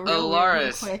gonna go real weird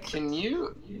real Alaris, quick. can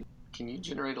you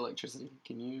generate electricity?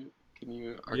 Can you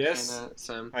arcana Yes.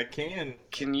 some? I can,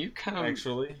 Can you come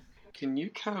actually. Can you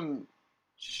come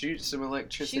shoot some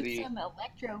electricity Shoot some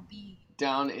electro beam.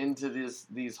 down into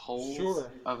these holes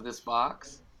Sure. of this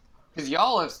box? Because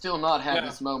y'all have still not had Yeah.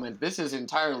 this moment. This is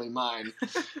entirely mine.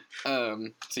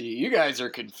 So you guys are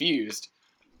confused.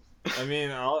 I mean,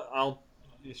 I'll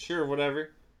sure,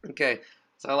 whatever. Okay.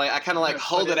 So I kind of Yeah,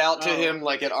 hold put it it- out to oh. him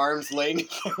like at arm's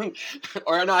length,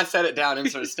 or no, I set it down and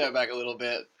sort of step back a little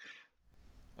bit.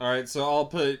 All right, so I'll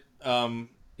put a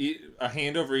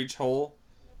hand over each hole,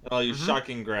 and I'll use Mhm.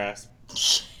 shocking grasp.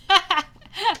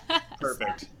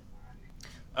 Perfect.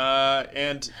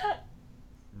 And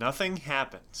nothing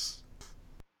happens.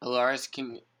 Alaris,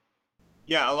 can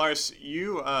Yeah, Alaris,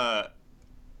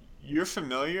 you're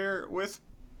familiar with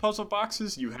puzzle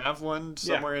boxes? You have one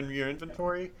somewhere in your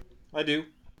inventory? I do.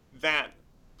 That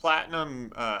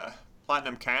platinum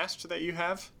cast that you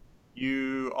have,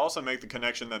 you also make the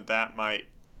connection that that might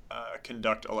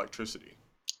conduct electricity.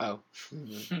 oh,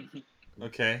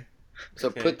 Okay. so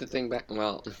Okay. put the thing back.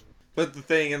 Well, Put the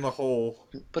thing in the hole.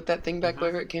 put that thing back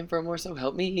where it came from, or so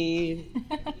help me.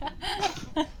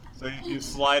 So you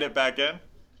slide it back in.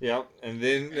 Yep, and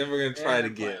then we're gonna try it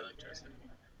And apply again. electricity.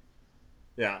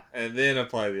 Yeah, and then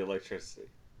apply the electricity,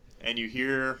 And you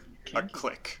hear a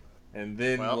click. and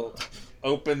then Well. we'll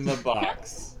open the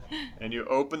box. And you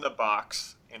open the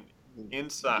box, and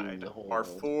inside are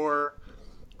 4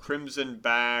 crimson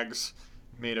bags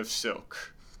made of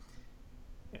silk.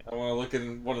 I want to look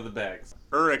in one of the bags.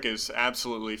 Uruk is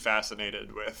absolutely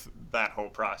fascinated with that whole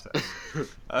process.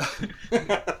 Uh,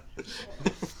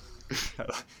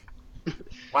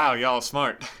 wow, y'all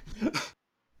smart.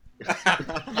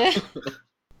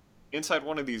 Inside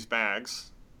one of these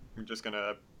bags, I'm just going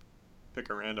to pick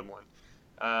a random one,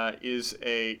 is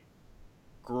a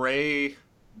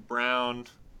gray-brown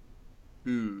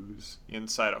ooze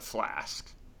inside a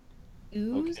flask.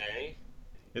 Ooze? Okay.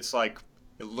 It's like,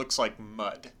 it looks like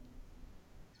mud.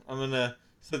 I'm gonna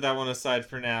set that one aside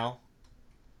for now,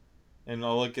 and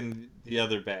I'll look in the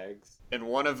other bags. And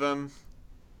one of them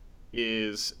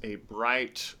is a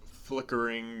bright,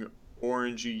 flickering,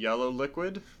 orangey yellow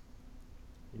liquid.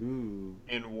 Ooh.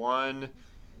 And one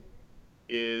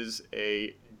is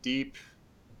a deep,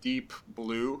 deep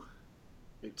blue.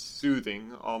 It's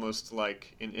soothing, almost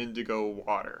like an indigo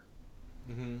water.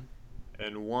 Mm-hmm.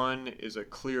 And one is a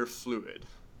clear fluid,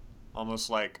 almost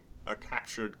like a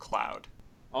captured cloud.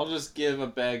 I'll just give a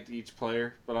bag to each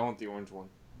player, but I want the orange one.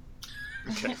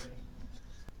 Okay.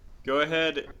 Go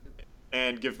ahead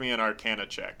and give me an Arcana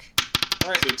check. All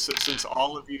right. Since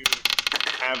all of you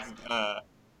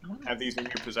have these in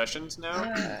your possessions now,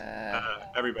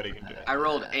 everybody can do it. I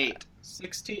rolled 8.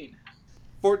 16.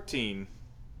 14.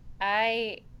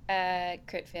 I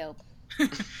crit failed.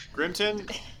 Grimton,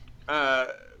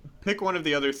 pick one of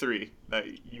the other 3 that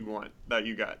you want, that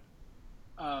you got.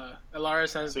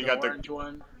 Alaris has So you the got the- orange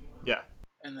one, Yeah,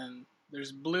 and then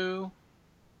there's blue,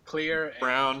 clear, and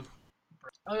brown.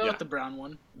 I'll go yeah. with the brown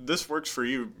one. This works for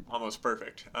you almost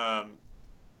perfect.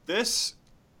 This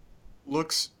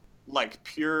looks like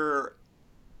pure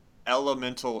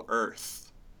elemental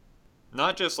earth.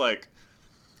 Not just like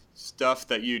stuff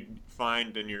that you'd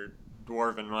find in your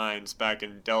dwarven mines back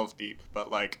in Delve Deep,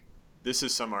 but like this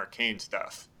is some arcane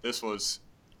stuff. This was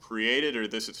created, or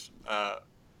this is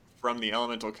from the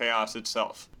elemental chaos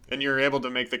itself. And you're able to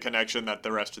make the connection that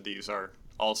the rest of these are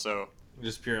also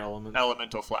Just pure element.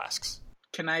 elemental flasks.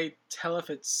 Can I tell if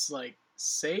it's like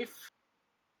safe,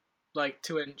 like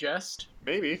to ingest?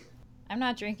 Maybe. I'm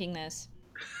not drinking this.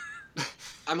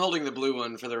 I'm holding the blue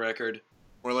one for the record.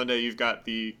 Orlinda, you've got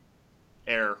the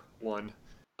air one.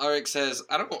 Arik says,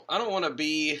 I don't want to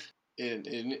be an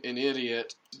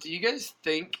idiot. Do you guys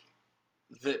think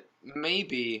that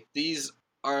maybe these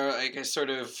are like a sort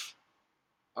of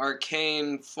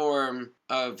arcane form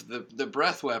of the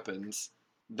breath weapons,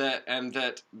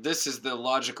 that this is the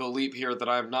logical leap here that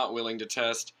I'm not willing to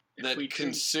test, If that we drink-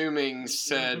 consuming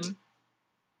said Mhm.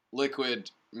 liquid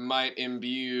might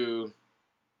imbue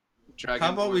dragon.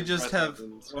 How about we just have?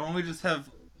 Why don't we just have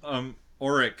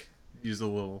Auric use a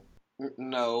little?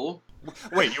 No.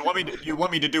 Wait, you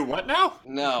want me to do what now?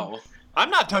 No. I'm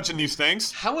not touching these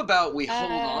things. How about we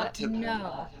hold on to them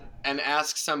No. and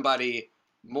ask somebody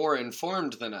more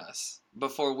informed than us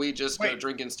before we just go Wait.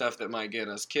 drinking stuff that might get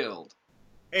us killed?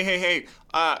 Hey.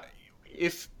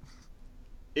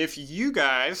 If you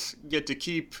guys get to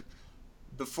keep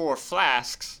the 4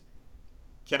 flasks,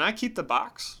 can I keep the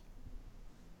box?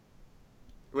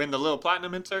 In the little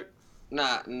platinum insert?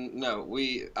 Nah, no.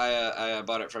 I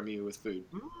bought it from you with food.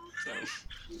 So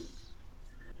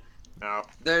No.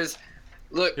 there's,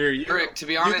 look, Here, you- Rick. To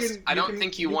be you honest, can- I you don't can-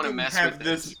 think you you want to can mess have with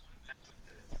this.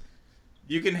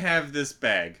 You can have this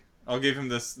bag. I'll give him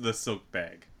the silk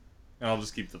bag, and I'll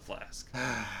just keep the flask.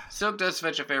 Silk does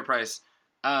fetch a fair price,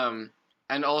 and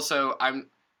also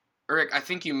Eric, I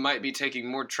think you might be taking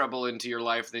more trouble into your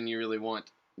life than you really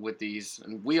want with these,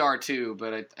 and we are too.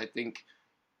 But I think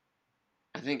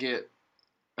it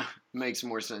makes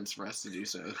more sense for us to do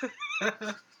so.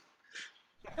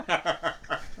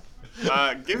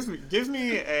 Give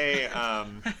me a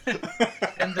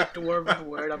And the dwarven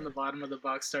word on the bottom of the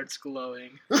box starts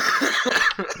glowing.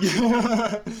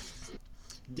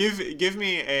 give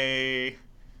me a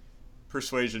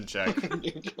persuasion check.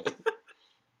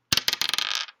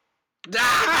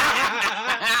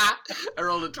 I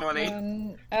rolled a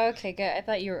 20. Okay, good. I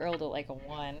thought you rolled like a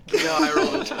 1. No, I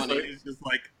rolled a So 20. he's just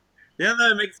like, yeah,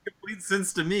 that makes complete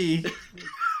sense to me.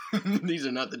 These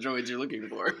are not the droids you're looking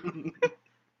for.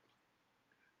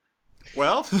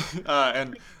 Well,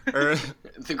 and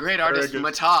The great artist Uruk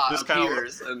Mata just kinda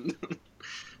appears. And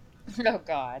Oh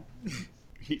God.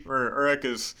 Uruk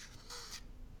is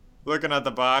looking at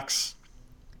the box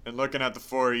and looking at the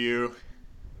 4 of you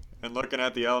and looking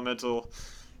at the elemental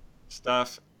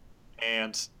stuff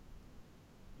and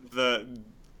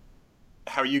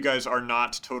how you guys are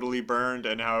not totally burned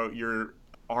and how your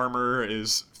armor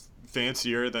is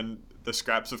fancier than the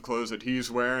scraps of clothes that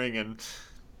he's wearing, and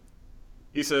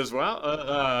he says,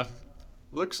 well,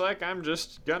 looks like I'm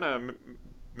just gonna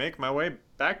make my way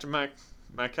back to my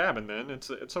cabin then.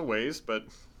 It's a ways, but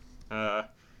I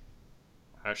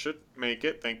should make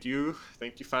it. Thank you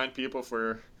fine people,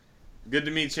 for Good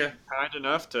to meet you. kind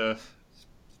enough to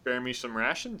spare me some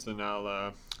rations, and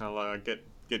I'll get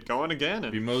going again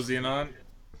Be and moseying on.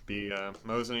 be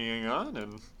moseying on,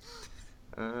 and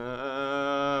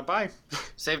bye.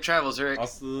 safe travels, Eric.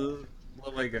 Also,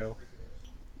 Lego.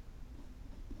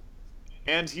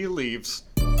 And he leaves.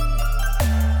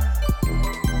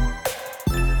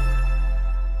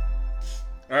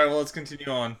 All right, well, let's continue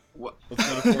on. What? Let's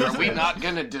go to Forest Are we Edge. not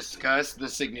going to discuss the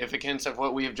significance of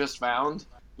what we have just found?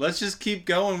 Let's just keep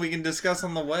going. We can discuss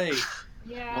on the way.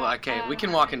 Yeah. Well, okay, we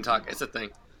can walk and talk. It's a thing.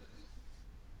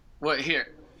 What, here?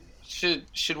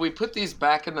 Should we put these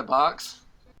back in the box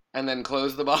and then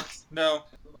close the box? No,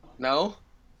 No?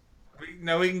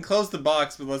 we can close the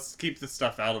box, but let's keep the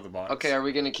stuff out of the box. Okay, are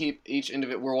we going to keep each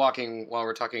individual... We're walking while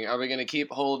we're talking. Are we going to keep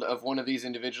hold of one of these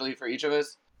individually for each of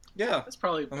us? Yeah, That's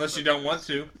probably unless you don't want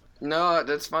to. No,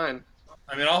 that's fine.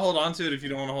 I mean, I'll hold on to it if you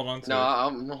don't want to hold on to No, it.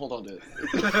 I'm gonna hold on to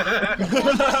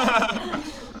it.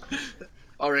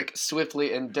 Ulrich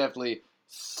swiftly and deftly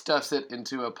stuffs it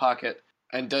into a pocket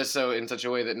and does so in such a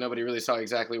way that nobody really saw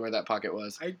exactly where that pocket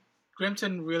was.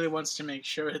 Grimton really wants to make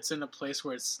sure it's in a place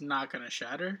where it's not going to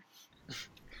shatter.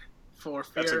 For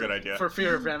fear, That's a good idea. For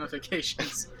fear of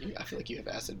ramifications. I feel like you have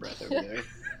acid breath over there.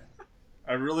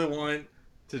 I really want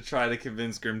to try to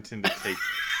convince Grimton to take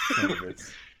some of it.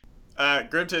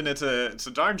 Grimton, it's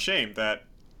a darn shame that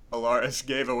Alaris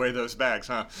gave away those bags,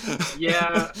 huh?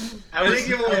 Yeah, I didn't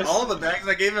give away all the bags.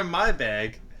 I gave him my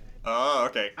bag. Oh,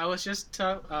 okay. I was just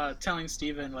telling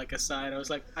Steven, like, aside, I was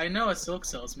like, I know a silk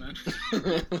salesman.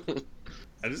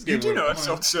 I just You gave do away know a one.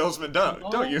 silk salesman,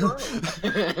 don't you?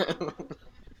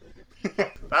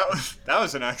 That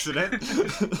was an accident.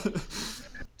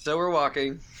 So we're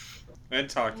walking. And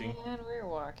talking. And we're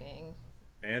walking.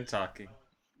 And talking.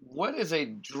 What is a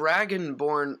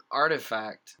dragonborn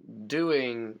artifact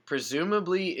doing,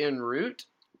 presumably en route,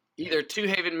 either to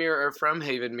Havenmere or from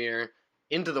Havenmere,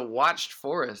 into the Watched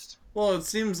Forest? Well, it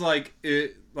seems like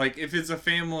if it's a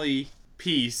family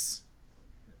piece,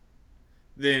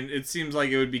 then it seems like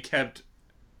it would be kept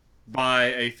by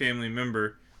a family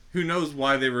member. Who knows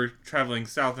why they were traveling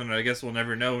south, and I guess we'll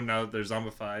never know now that they're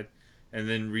zombified and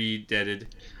then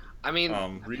re-deaded. I mean,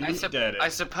 Re-deaded. I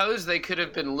suppose they could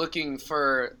have been looking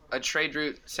for a trade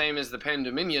route same as the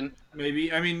Pandominion.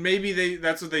 Maybe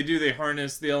that's what they do. They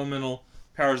harness the elemental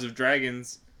powers of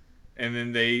dragons, and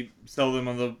then they sell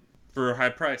them for a high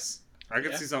price. I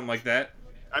could see something like that.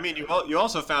 I mean, you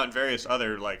also found various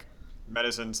other like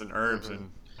medicines and herbs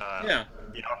and Yeah.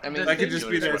 you know, I mean, That could just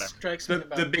be their- their strikes me the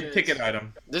about big this. ticket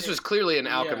item. This was clearly an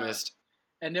Yeah. alchemist.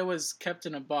 And it was kept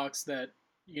in a box that,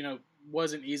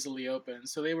 wasn't easily opened.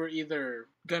 So they were either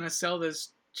going to sell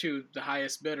this to the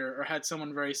highest bidder or had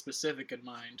someone very specific in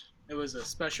mind. It was a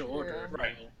special order.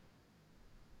 Right.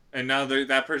 And now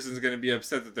that person's going to be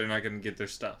upset that they're not going to get their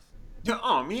stuff.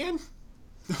 Oh man,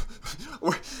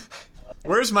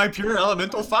 where's my pure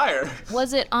elemental fire?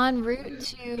 Was it en route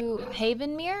to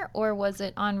Havenmere or was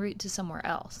it en route to somewhere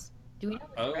else? Do we know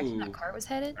what direction that cart was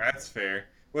headed? That's fair.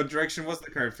 What direction was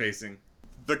the cart facing?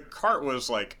 The cart was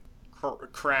like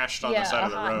crashed on the side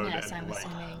of the road, Yes, and I'm like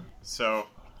assuming. so.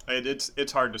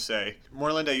 It's hard to say.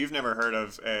 Morlinda, you've never heard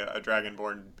of a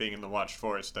dragonborn being in the Watched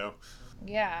Forest, though,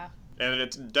 Yeah. and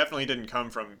it definitely didn't come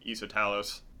from Issa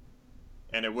Talos.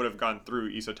 and it would have gone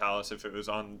through Isotalis if it was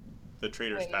on the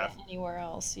trader's But yeah, path. anywhere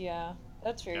else, yeah.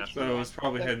 That's very Yeah. true. So it was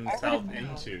probably So heading I would've south known.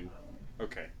 into.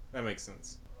 Okay, that makes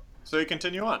sense. So you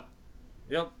continue on.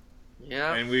 Yep.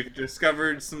 Yeah. And we've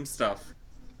discovered some stuff.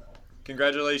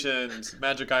 Congratulations,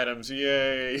 magic items,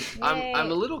 yay! I'm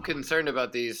a little concerned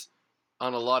about these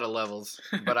on a lot of levels,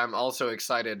 but I'm also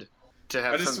excited to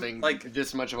have I just, something like-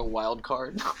 this much of a wild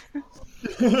card.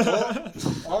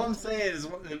 All I'm saying is,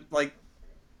 like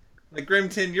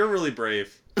Grimton, you're really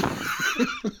brave.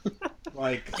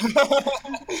 Like,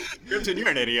 Grimton, you're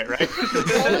an idiot, right?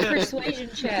 Roll a persuasion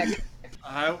check.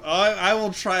 I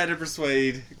will try to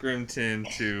persuade Grimton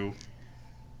to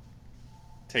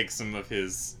take some of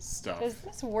his stuff. Does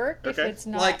this work if Okay. it's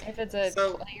not Like, if it's a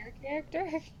so- player character?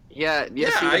 Yes,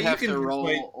 Yeah, you would you have can to roll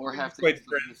persuade- or have to persuade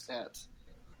use those stats.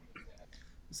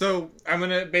 So I'm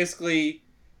gonna basically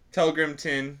tell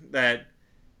Grimton that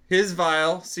his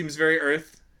vial seems very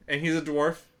earth, and he's a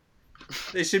dwarf.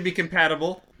 They should be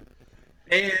compatible,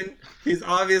 and he's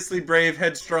obviously brave,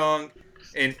 headstrong,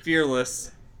 and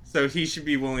fearless. So he should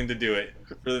be willing to do it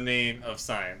for the name of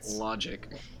science, Logic.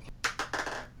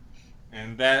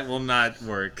 and that will not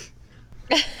work.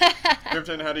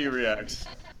 Grimton, how do you react?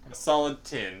 A solid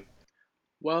 10.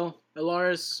 Well,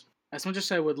 Alaris, as much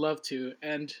as I would love to,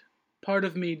 and part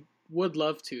of me would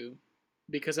love to,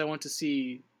 because I want to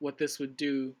see what this would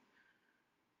do,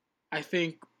 I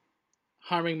think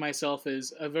harming myself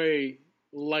is a very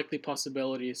likely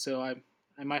possibility, so I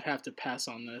might have to pass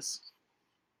on this.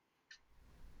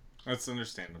 That's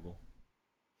understandable.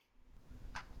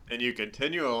 And you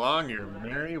continue along your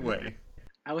merry way.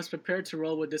 I was prepared to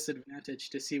roll with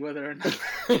disadvantage to see whether or not...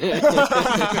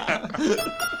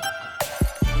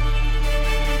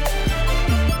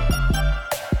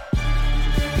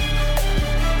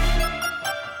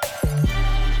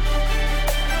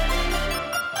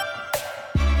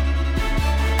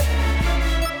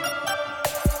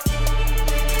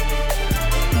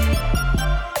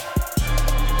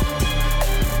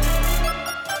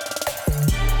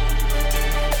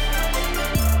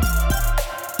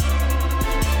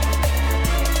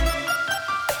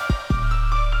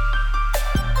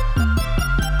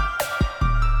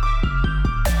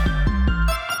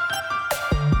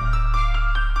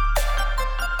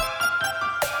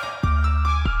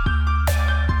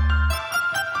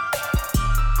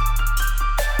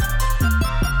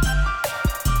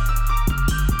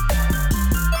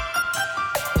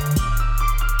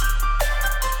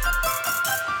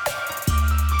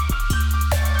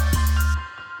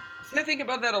 I think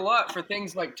about that a lot for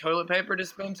things like toilet paper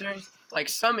dispensers. Like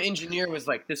some engineer was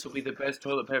like, "This will be the best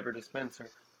toilet paper dispenser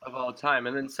of all time,"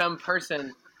 and then some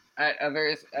person at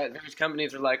various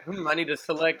companies are like, "I need to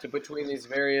select between these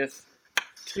various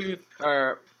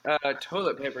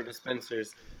toilet paper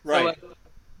dispensers." Right. So,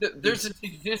 like, there's this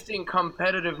existing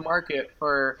competitive market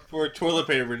for For toilet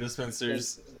paper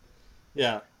dispensers.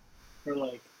 Yeah. for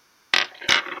like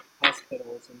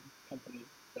hospitals and companies.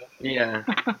 yeah.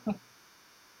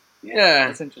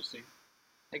 That's interesting.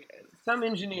 Like some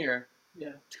engineer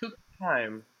Yeah. took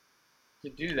time to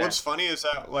do that. What's funny is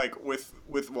that, like, with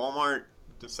Walmart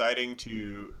deciding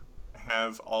to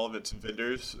have all of its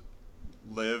vendors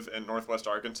live in Northwest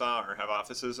Arkansas or have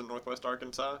offices in Northwest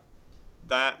Arkansas,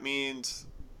 that means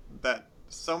that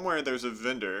somewhere there's a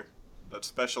vendor that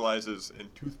specializes in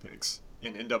toothpicks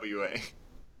in NWA.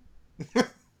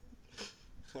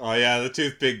 Oh yeah, the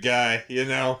toothpick guy,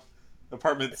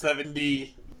 apartment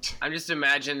 7D. I'm just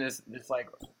imagine this like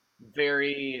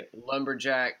very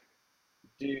lumberjack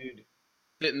dude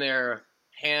sitting there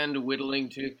hand whittling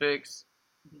toothpicks.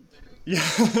 Yeah.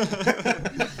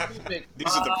 Toothpick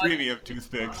These are the pod. premium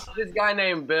toothpicks. This guy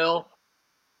named Bill.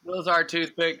 Bill's our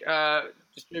toothpick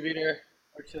distributor.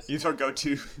 These are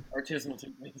go-to. Artisanal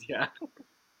toothpicks, yeah.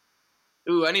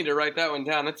 Ooh, I need to write that one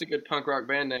down. That's a good punk rock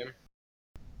band name.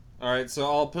 All right, so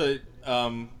I'll put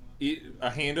a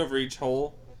hand over each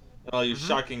hole, and I'll use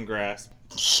shocking grasp.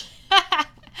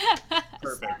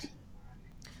 Perfect.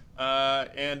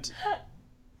 And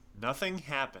nothing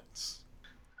happens.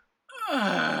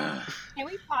 Can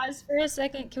we pause for a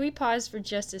second? Can we pause for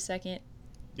just a second?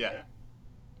 Yeah.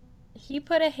 He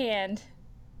put a hand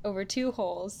over two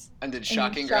holes. And did and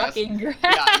shocking grass. shocking grass.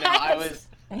 Yeah,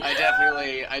 no,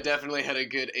 I definitely had a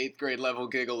good 8th grade level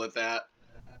giggle at that.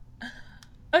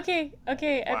 Okay, I'm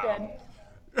Wow.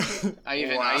 done. I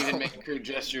even Wow. make crude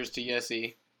gestures to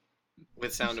Yessie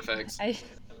with sound effects.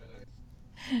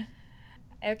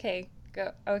 Okay,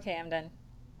 go. Okay, I'm done.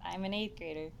 I'm an 8th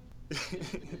grader.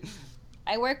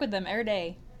 I work with them every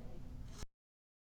day.